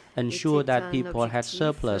to ensure that people had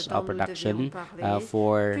surplus of production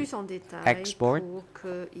for export.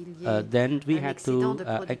 Then we had to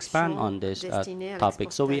expand on this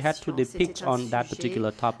topic. So we had to depict on that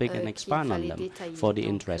particular topic and expand on them for the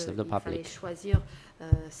interest of the public.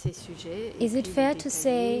 Is it fair to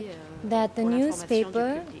say that the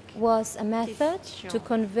newspaper was a method to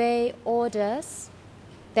convey orders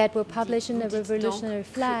that were published in the revolutionary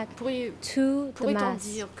flag to the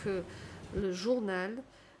mass? Le journal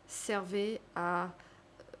servait à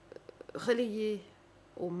relayer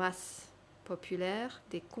aux masses populaires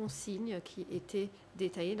des consignes qui étaient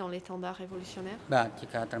détaillées dans l'étendard révolutionnaire?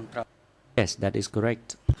 Yes, that is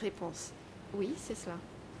correct. Réponse. Oui, c'est cela.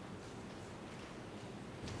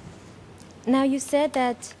 Now you said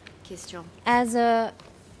that as a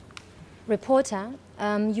reporter,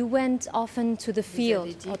 you went often to the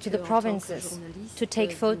field or to the provinces to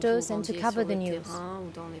take photos and to cover the news.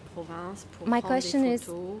 My question is,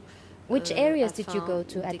 which areas did you go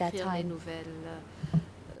to at that time?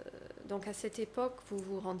 Donc à cette époque, vous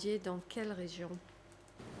vous rendiez dans quelle région?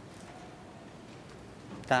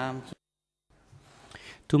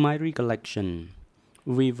 To my recollection,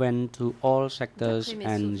 we went to all sectors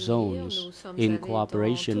and zones in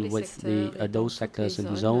cooperation with those sectors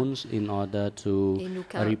and zones in order to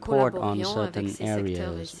report on certain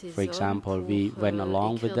areas. For example, we went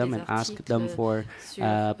along with them and asked them for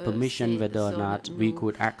permission whether or not we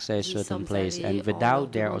could access certain place. And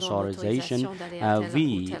without their authorization,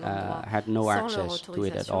 we had no access to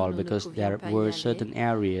it at all because there were certain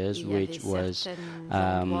areas which was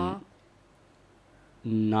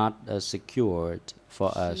not secured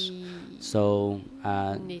for us. So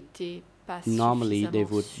normally they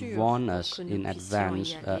would warn us in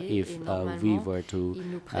advance if we were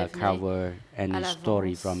to cover any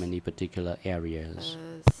story from any particular areas.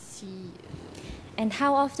 And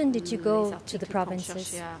how often did you go to the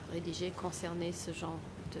provinces? Concerner ce genre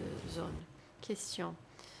de zone. Question.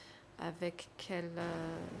 Avec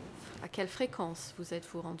à quelle fréquence vous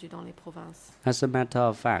êtes-vous rendu dans les provinces? As a matter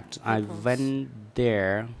of fact, I went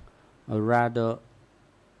there rather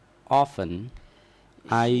often.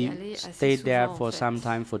 I stayed there for some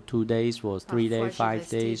time, for 2 days, for 3 days, 5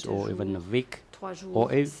 days, or even a week,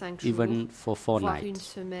 or even for 4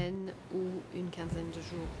 nights.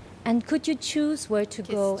 And could you choose where to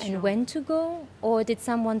go and when to go, or did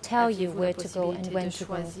someone tell you where to go and when to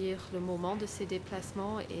go? Choisir le moment de ces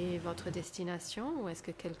déplacements et votre destination, ou est-ce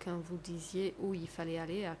que quelqu'un vous disait où il fallait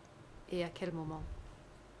aller et à quel moment?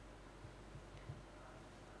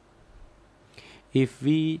 If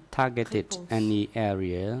we targeted any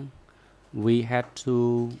area, we had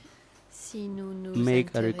to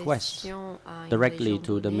make a request directly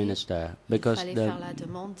to the minister, because the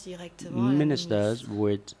ministers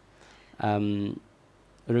would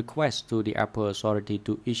request to the upper authority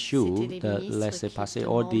to issue the laissez-passer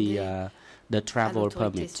or the travel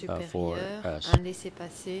permit for us.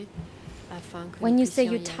 When you say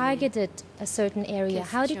you targeted a certain area,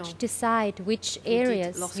 how did you decide which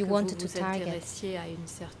areas you wanted to target?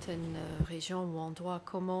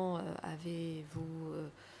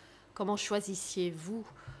 Comment choisissiez-vous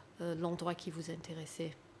l'endroit qui vous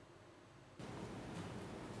intéressait?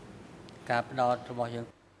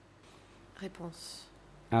 Réponse.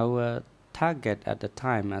 Our target at the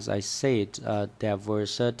time, as I said, there were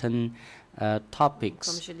certain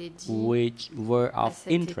topics which were of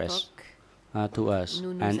interest to us,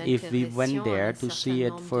 and if we went there to see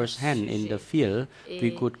it firsthand in the field,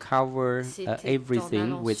 we could cover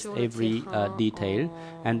everything with every detail,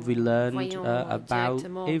 and we learned about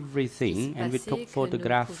everything, and we took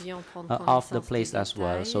photographs of the place as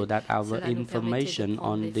well, so that our information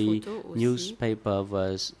on the newspaper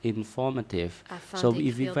was informative. So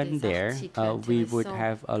if we went there, we would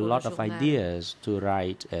have a lot of ideas to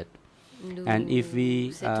write it. And if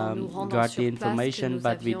we got the information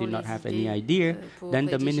but we did not have any idea, then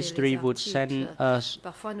the ministry would send us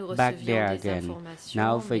back there again.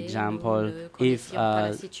 Now, for example, if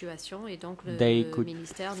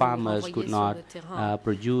farmers could not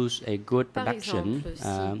produce a good production,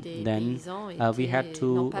 then we had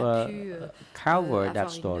to cover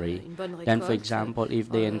that story. Then, for example,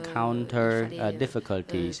 if they encounter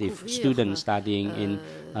difficulties, if students studying in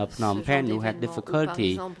Phnom Penh who had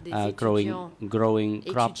difficulty growing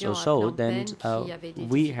crops or so, then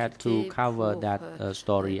we had to cover that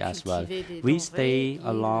story as well. We stay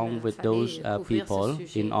along with those people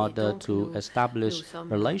in order to establish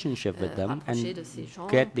relationship with them and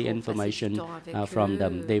get the information from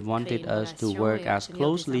them. They wanted us to work as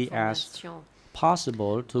closely as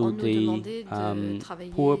possible to the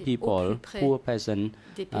poor people, poor peasant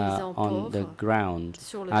on the ground.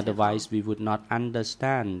 Otherwise, we would not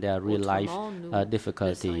understand their real life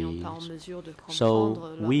difficulties.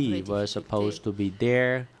 So we were supposed to be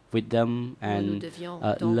there with them and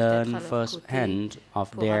learn firsthand of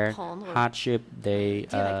their hardship they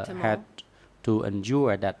had to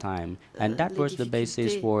endure at that time. And that was the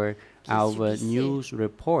basis for our news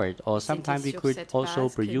report, or sometimes we could also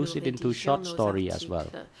produce it into short story as well.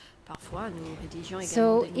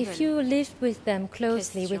 So if you lived with them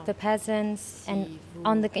closely, with the peasants and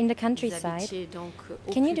in the countryside,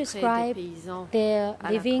 can you describe their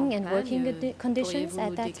living and working conditions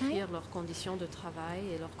at that time?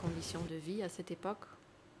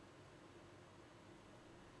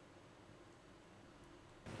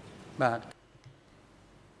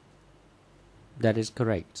 That is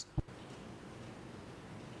correct.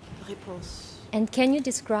 And can you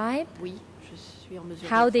describe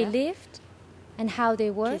how they lived and how they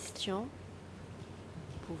worked?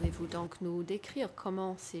 Pouvez-vous donc nous décrire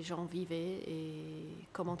comment ces gens vivaient et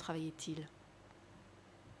comment travaillaient-ils?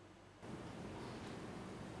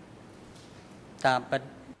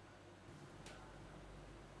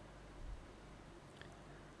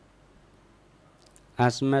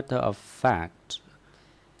 As a matter of fact,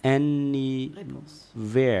 anywhere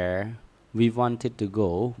we wanted to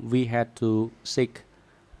go, we had to seek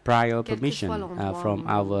prior permission from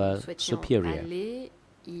our superior.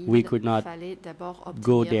 We could not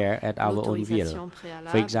go there at our own will.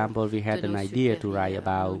 For example, we had an idea to write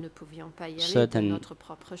about certain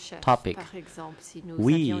topic.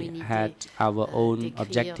 We had our own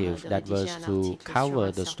objective, that was to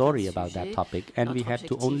cover the story about that topic, and we had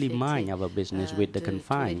to only mind our business with the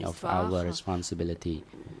confines of our responsibility.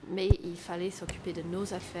 I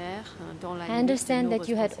understand that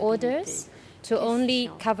you had orders to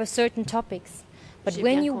only cover certain topics, But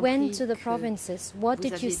when you went to the provinces, what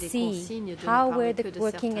did you see? How were the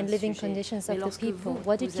working and living conditions of the people?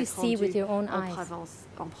 What did you see with your own eyes?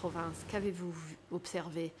 En province, qu'avez-vous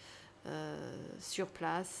observé sur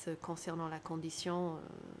place concernant la condition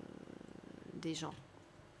des gens?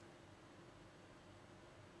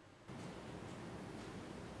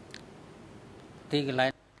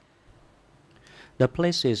 The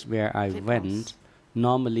places where I went,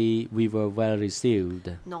 normally we were well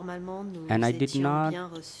received, and I did not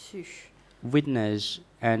witness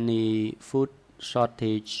any food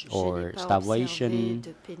shortage or starvation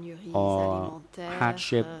or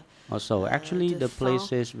hardship. Also, actually, the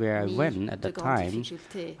places where I went at the time,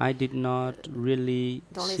 I did not really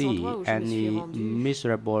see any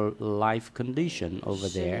miserable life condition over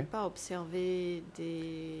there.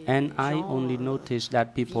 And I only noticed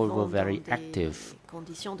that people were very active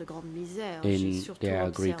in their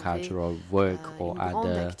agricultural work or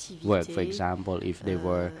other work. For example, if they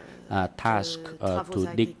were tasked to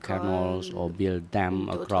dig canals or build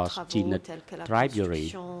dams across Chinet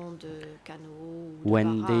tributary.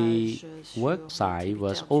 When the work site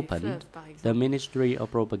was opened, the Ministry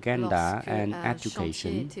of Propaganda and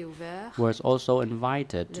Education was also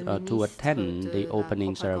invited to attend the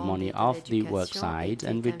opening ceremony of the work site,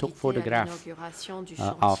 and we took photographs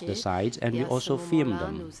of the sites, and we also filmed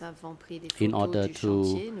them in order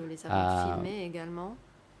to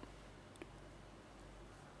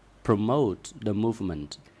promote the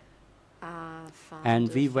movement.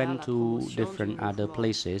 And we went to different other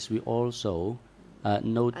places. We also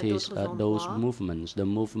noticed those movements, the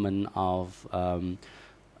movement of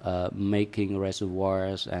making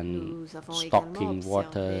reservoirs and stocking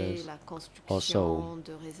waters also.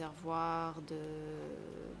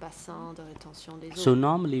 So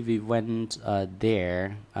normally we went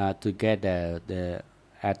there together,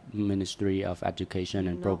 at Ministry of Education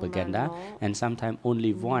and Propaganda, and sometimes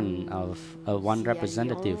only one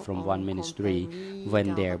representative from one ministry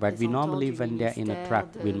went there. But we normally went there in a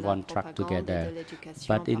truck, in one truck together.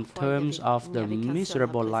 But in terms of the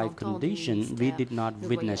miserable life condition, we did not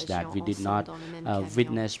witness that. We did not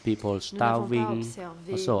witness people starving.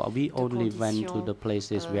 So we only went to the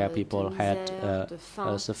places where people had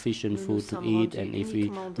sufficient food to eat, and if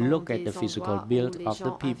we look at the physical build of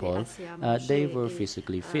the people, they were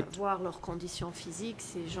physically fit.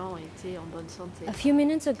 A few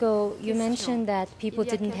minutes ago, you mentioned that people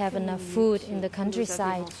didn't have enough food in the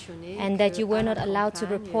countryside and that you were not allowed to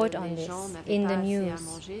report on this in the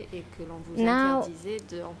news. Now,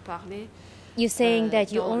 you're saying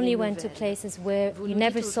that you only went to places where you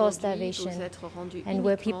never saw starvation and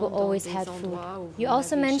where people always had food. You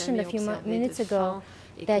also mentioned a few minutes ago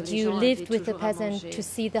that you lived with the peasants to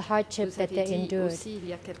see the hardship that they endured.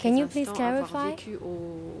 Can you please clarify?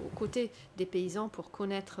 Aux côtés des paysans pour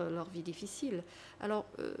connaître leur vie difficile. Alors,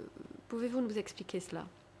 pouvez-vous nous expliquer cela?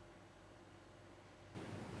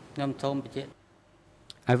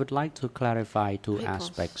 I would like to clarify two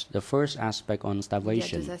aspects. The first aspect on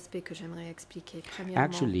starvation.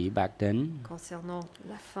 Actually, back then,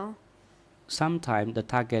 sometimes the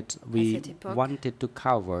target we wanted to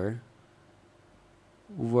cover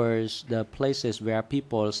was the places where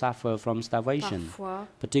people suffer from starvation.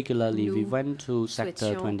 Particularly, we went to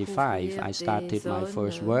Sector 25. I started my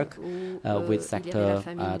first work with Sector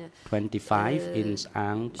 25 in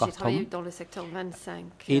Sang Kothom.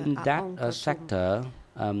 In that sector,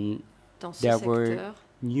 there were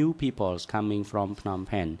new peoples coming from Phnom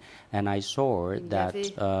Penh, and I saw that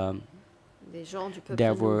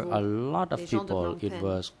there were a lot of people. It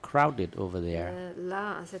was crowded over there.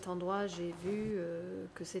 Là, à cet endroit, j'ai vu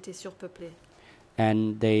que c'était surpeuplé.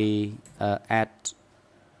 And they ate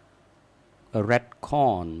red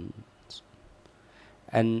corn,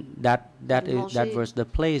 and that was the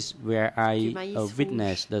place where I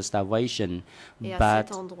witnessed the starvation.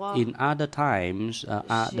 But in other times,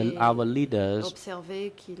 our leaders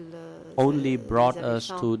only brought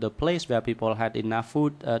us to the place where people had enough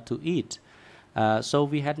food to eat. So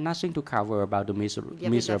we had nothing to cover about the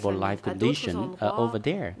miserable life condition over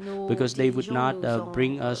there, because they would not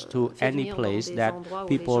bring us to any place that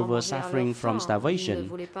people were suffering from starvation.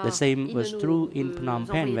 The same was true in Phnom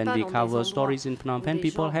Penh. When we cover stories in Phnom Penh,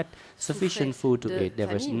 people had sufficient food to eat. There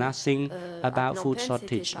was nothing about food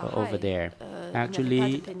shortage over there.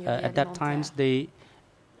 Actually, at that time, they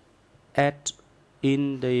ate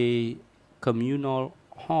in the communal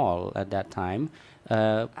hall at that time.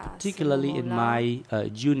 Particularly in my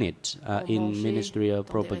unit in Ministry of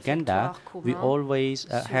Propaganda, we always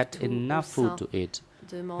had enough food to eat.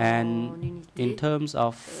 And in terms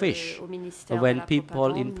of fish, when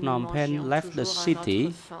people in Phnom Penh left the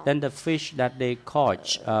city, then the fish that they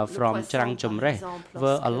caught from Trang Chomre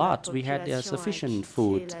were a lot. We had sufficient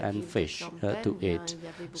food and fish to eat.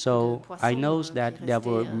 So I know that there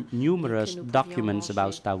were numerous documents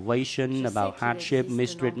about starvation, about hardship,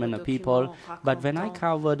 mistreatment of people. But when I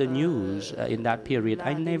covered the news in that period,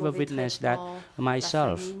 I never witnessed that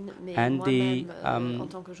myself. And the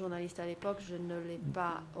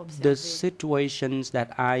situations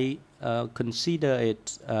that I consider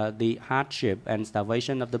it the hardship and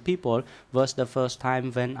starvation of the people was the first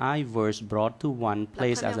time when I was brought to one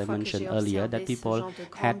place, as I mentioned earlier, that people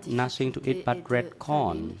had nothing to eat but red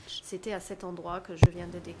corn.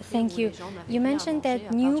 Thank you. You mentioned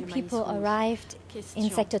that new people arrived in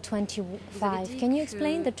Sector 25. Can you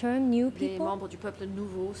explain the term new people? Les membres du peuple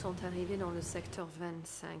nouveau sont arrivés dans le secteur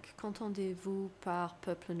 25. Qu'entendez-vous par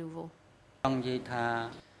peuple nouveau?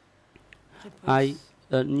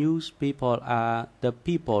 News people are the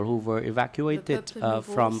people who were evacuated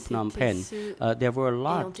from Phnom Penh. There were a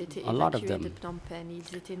lot of them.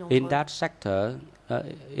 In that sector,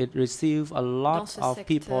 it received a lot of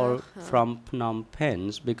people from Phnom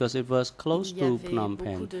Penh because it was close to Phnom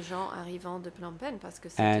Penh.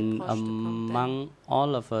 And among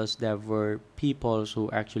all of us, there were people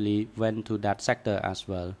who actually went to that sector as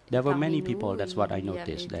well. There were many people, that's what I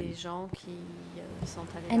noticed then.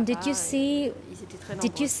 And did you see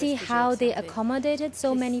how they accommodated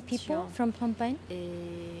so many people from Phnom Penh?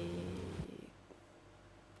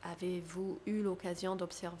 Avez-vous eu l'occasion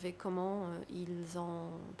d'observer comment ils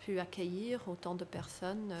ont pu accueillir autant de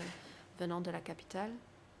personnes venant de la capitale?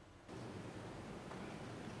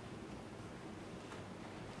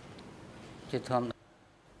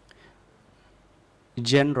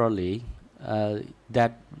 Generally,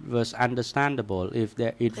 that was understandable. If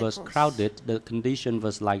it was crowded, the condition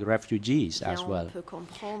was like refugees as well.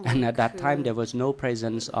 And at that time, there was no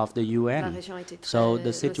presence of the UN. So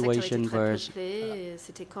the situation was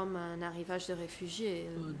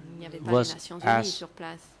as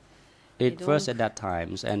it was at that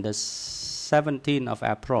time. And the 17th of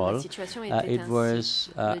April, it was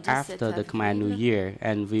after the Khmer New Year,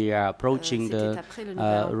 and we are approaching the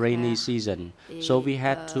rainy season. So we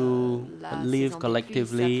had to live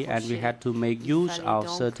collectively, and we had to make use of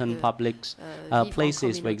certain public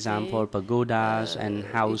places, for example, pagodas and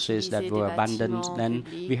houses that were abandoned. Then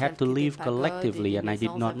we had to live collectively, and I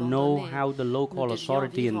did not know how the local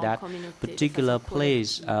authority in that particular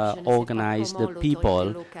place organized the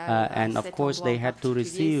people. And of course, they had to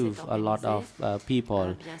receive a lot of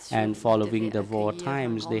people, and following the war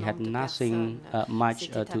times, they had nothing much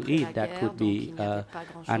to eat that could be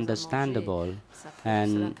understandable.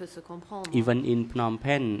 And even in Phnom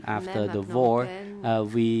Penh, after the war,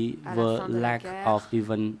 we were lack of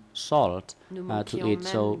even salt to eat.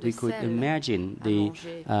 So we could imagine the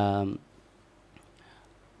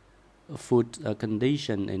food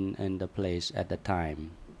condition in the place at the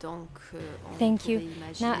time. Thank you.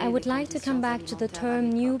 Now, I would like to come back to the term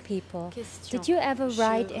new people. Did you ever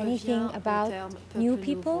write anything about new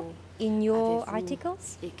people in your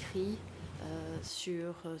articles?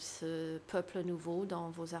 Sur ce peuple nouveau dans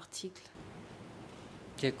vos articles?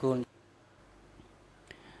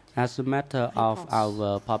 As a matter of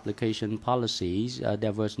our publication policies,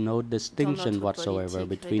 there was no distinction whatsoever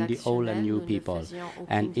between the old and new people.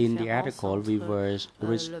 And in the article, we were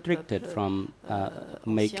restricted from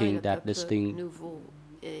making that distinction.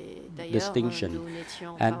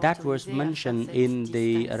 And that was mentioned in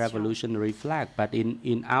the revolutionary flag, but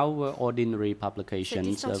in our ordinary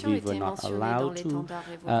publications, we were not allowed to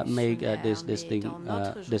make this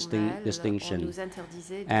distinction.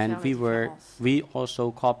 And we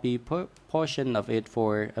also copy portion of it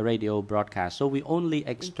for a radio broadcast. So we only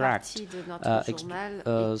extract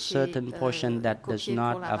a certain portion that does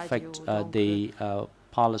not affect the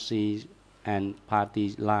policy and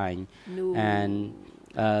party line. And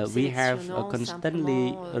we have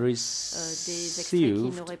constantly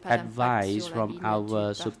received advice from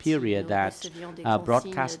our superior that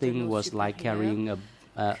broadcasting was like carrying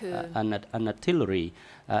an artillery.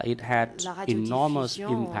 It had enormous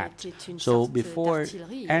impact. So before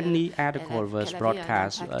any article was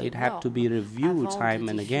broadcast, it had to be reviewed time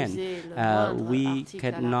and again. We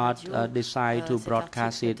cannot decide to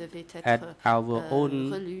broadcast it at our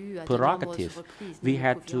own prerogative. We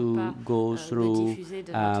had to go through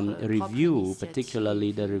review,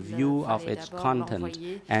 particularly the review of its content,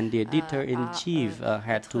 and the editor-in-chief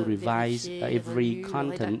had to revise every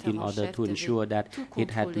content in order to ensure that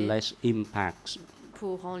it had less impacts.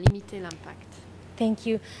 Pour en limiter l'impact. Thank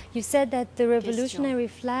you. You said that the revolutionary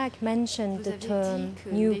flag mentioned the term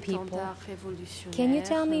new people. Can you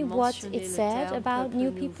tell me what it said about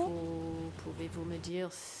new people? Pouvez-vous me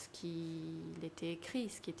dire ce qui était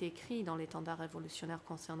écrit dans l'étendard révolutionnaire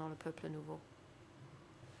concernant le peuple nouveau?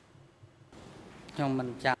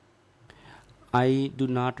 I do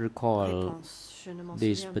not recall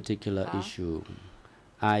this particular issue.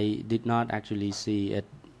 I did not actually see it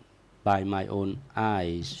by my own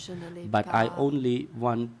eyes, but I only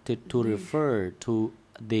wanted to refer to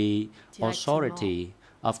the authority.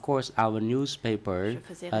 Of course, our newspaper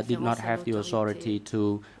did not have the authority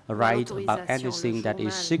to write about anything that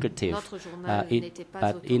is secretive,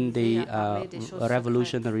 but in the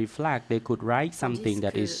revolutionary flag, they could write something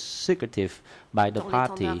that is secretive by the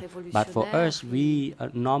party. But for us, we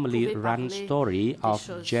normally run story of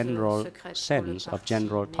general sense, of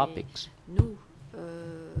general topics.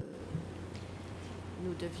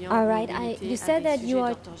 All right. You said that you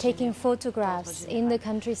are taking photographs in the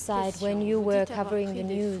countryside when you were covering the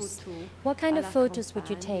news. What kind of photos would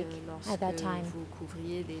you take at that time?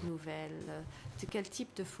 De quel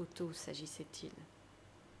type de photos s'agissait-il?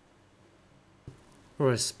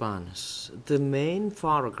 Response. The main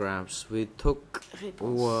photographs we took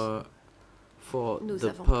were for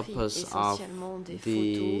the purpose of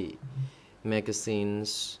the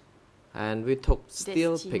magazines, and we took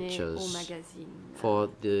still pictures for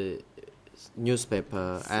the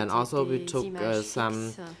newspaper, and also we took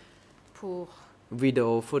some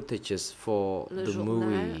video footages for the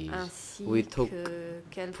movies. We took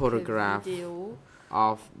photographs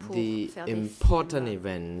of the important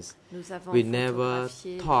events. We never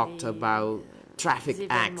talked about traffic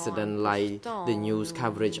accident like the news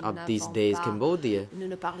coverage of these days Cambodia.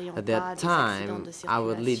 At that time,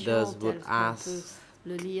 our leaders would ask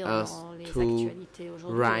us to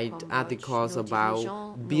write articles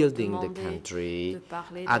about building the country,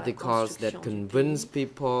 articles that convince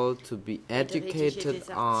people to be educated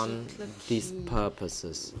on these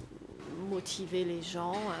purposes.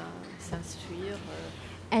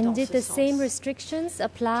 And did the same restrictions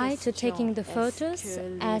apply to taking the photos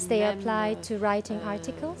as they apply to writing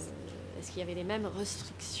articles? Est-ce qu'il y avait les mêmes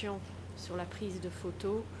restrictions sur la prise de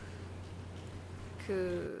photos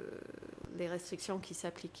que les restrictions qui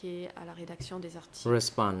s'appliquaient à la rédaction des articles?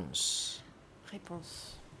 Response.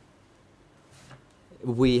 Réponse.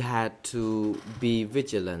 We had to be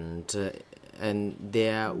vigilant, and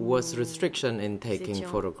there was restriction in taking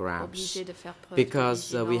photographs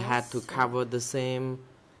because we had to cover the same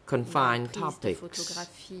confined topics.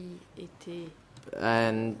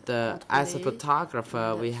 And as a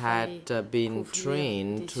photographer, we had been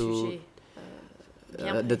trained to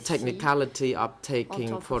the technicality of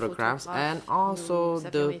taking photographs and also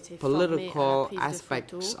the political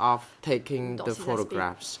aspects of taking the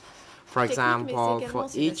photographs. For example, for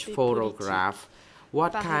each photograph,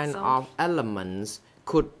 what kind of elements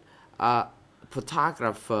could a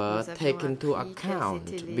photographer take into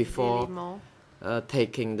account before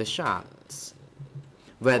taking the shots?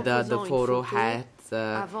 Whether the photo has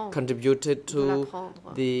contributed to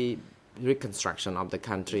the reconstruction of the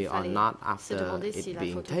country or not after it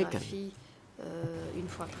being taken.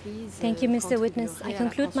 Thank you, Mr. Witness. I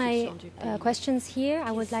conclude my questions here.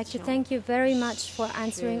 I would like to thank you very much for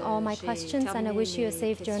answering all my questions, and I wish you a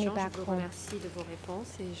safe journey back home.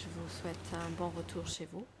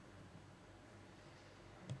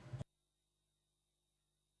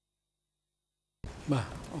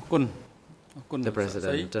 The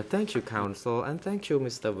President, thank you, Council, and thank you,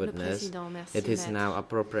 Mr. Witness. It is now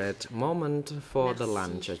appropriate moment for the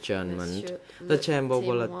lunch adjournment. The Chamber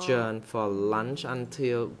will adjourn for lunch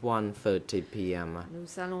until 1:30 p.m.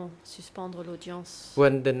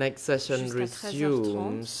 When the next session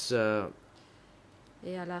resumes,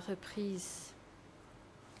 et à la reprise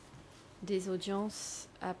des audiences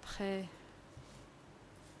après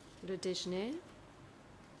le déjeuner,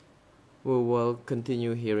 we will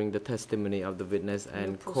continue hearing the testimony of the witness,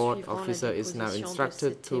 and court officer is now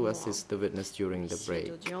instructed to assist the witness during the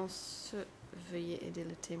break.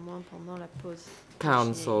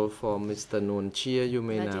 Counsel for Mr. Nuon Chea, you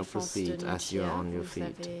may now proceed as you are on your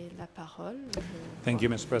feet. Thank you,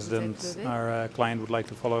 Mr. President. Our client would like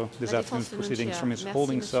to follow this afternoon's proceedings from his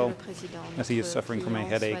holding cell, as he is suffering from a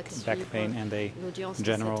headache, back pain, and a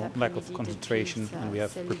general lack of concentration, and we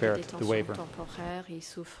have prepared the waiver. Il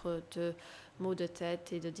souffre de maux de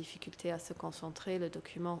tête et de difficultés à se concentrer. Le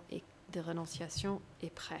document de renonciation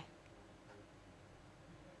est prêt.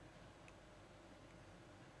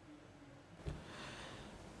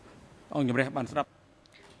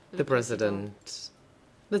 The President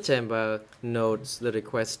The chamber notes the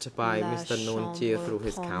request by Mr. Nuon Chea through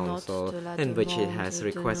his counsel, in which he has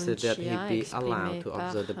requested that he be allowed to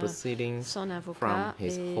observe the proceedings from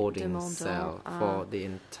his holding cell for the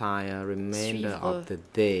entire remainder of the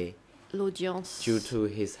day, due to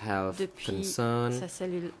his health concern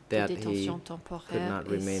that he could not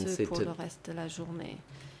remain seated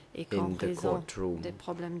et qu'en raison des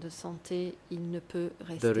problèmes de santé, il ne peut the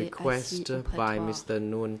rester assis request au by prétoire. Mr.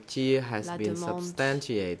 Nuon Chea has La been demande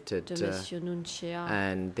substantiated de Monsieur Nuon Chea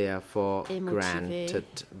and therefore est motivée granted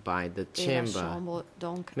by the et la chamber. Chambre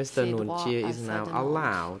donc Mr. fait Nuon droit Chea à is sa now demande.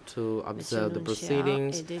 allowed to observe the Nuon Chea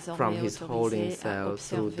proceedings est désormais from his holding autorisé à cell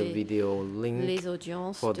through the observer video link les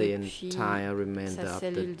audiences for the depuis entire remainder sa of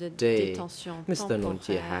cellule the de day. détention Mr. Nuon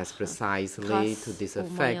Chea has temporaire precisely grâce to this aux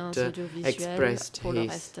moyens effect audiovisuels expressed pour le his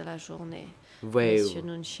reste de la journée. waiver Monsieur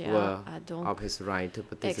Nuon Chea a donc of his right to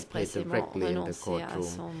participate expressément directly in the renoncé à courtroom.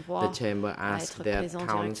 son droit The chamber à asked être that présent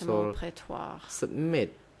directement au counsel prétoire. submit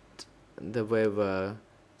the waiver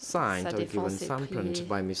signed Sa or given défense est thumbprint priée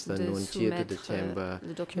by Mr. de Nuon Chea to the soumettre chamber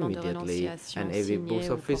le document de immediately, renonciation and AV signé booth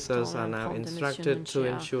ou officers portant are now l'empreinte de Monsieur instructed to Nuon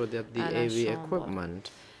Chea ensure that the à la AV chambre.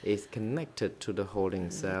 equipment is connected to the holding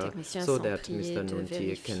cell techniciens so sont that priés Mr. de Nuon Chea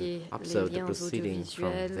vérifier can observe les the liens proceedings from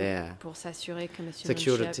audiovisuels there. pour s'assurer que Monsieur Nuon Chea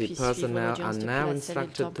Security puisse suivre personnel are l'audience depuis now la cellule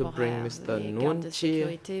instructed to bring temporaire. Mr. Les Nuon gardes de Chea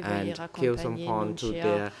sécurité and veuillent Kyo accompagner Sampon Nuon to Chea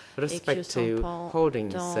their et Kyo respective Sampon holding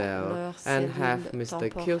dans cell leur and have cellule Mr.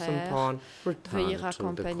 Kyo temporaire. Sampon Veuillez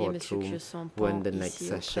return to the accompagner Monsieur courtroom Kyo Sampon when the next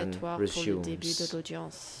ici au session prétoire pour le début de resumes.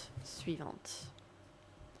 l'audience suivante.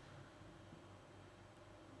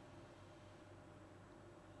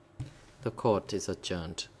 The court is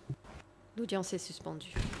adjourned. L'audience est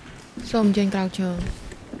suspendue. សូមអញ្ជើញក្រោកឈរ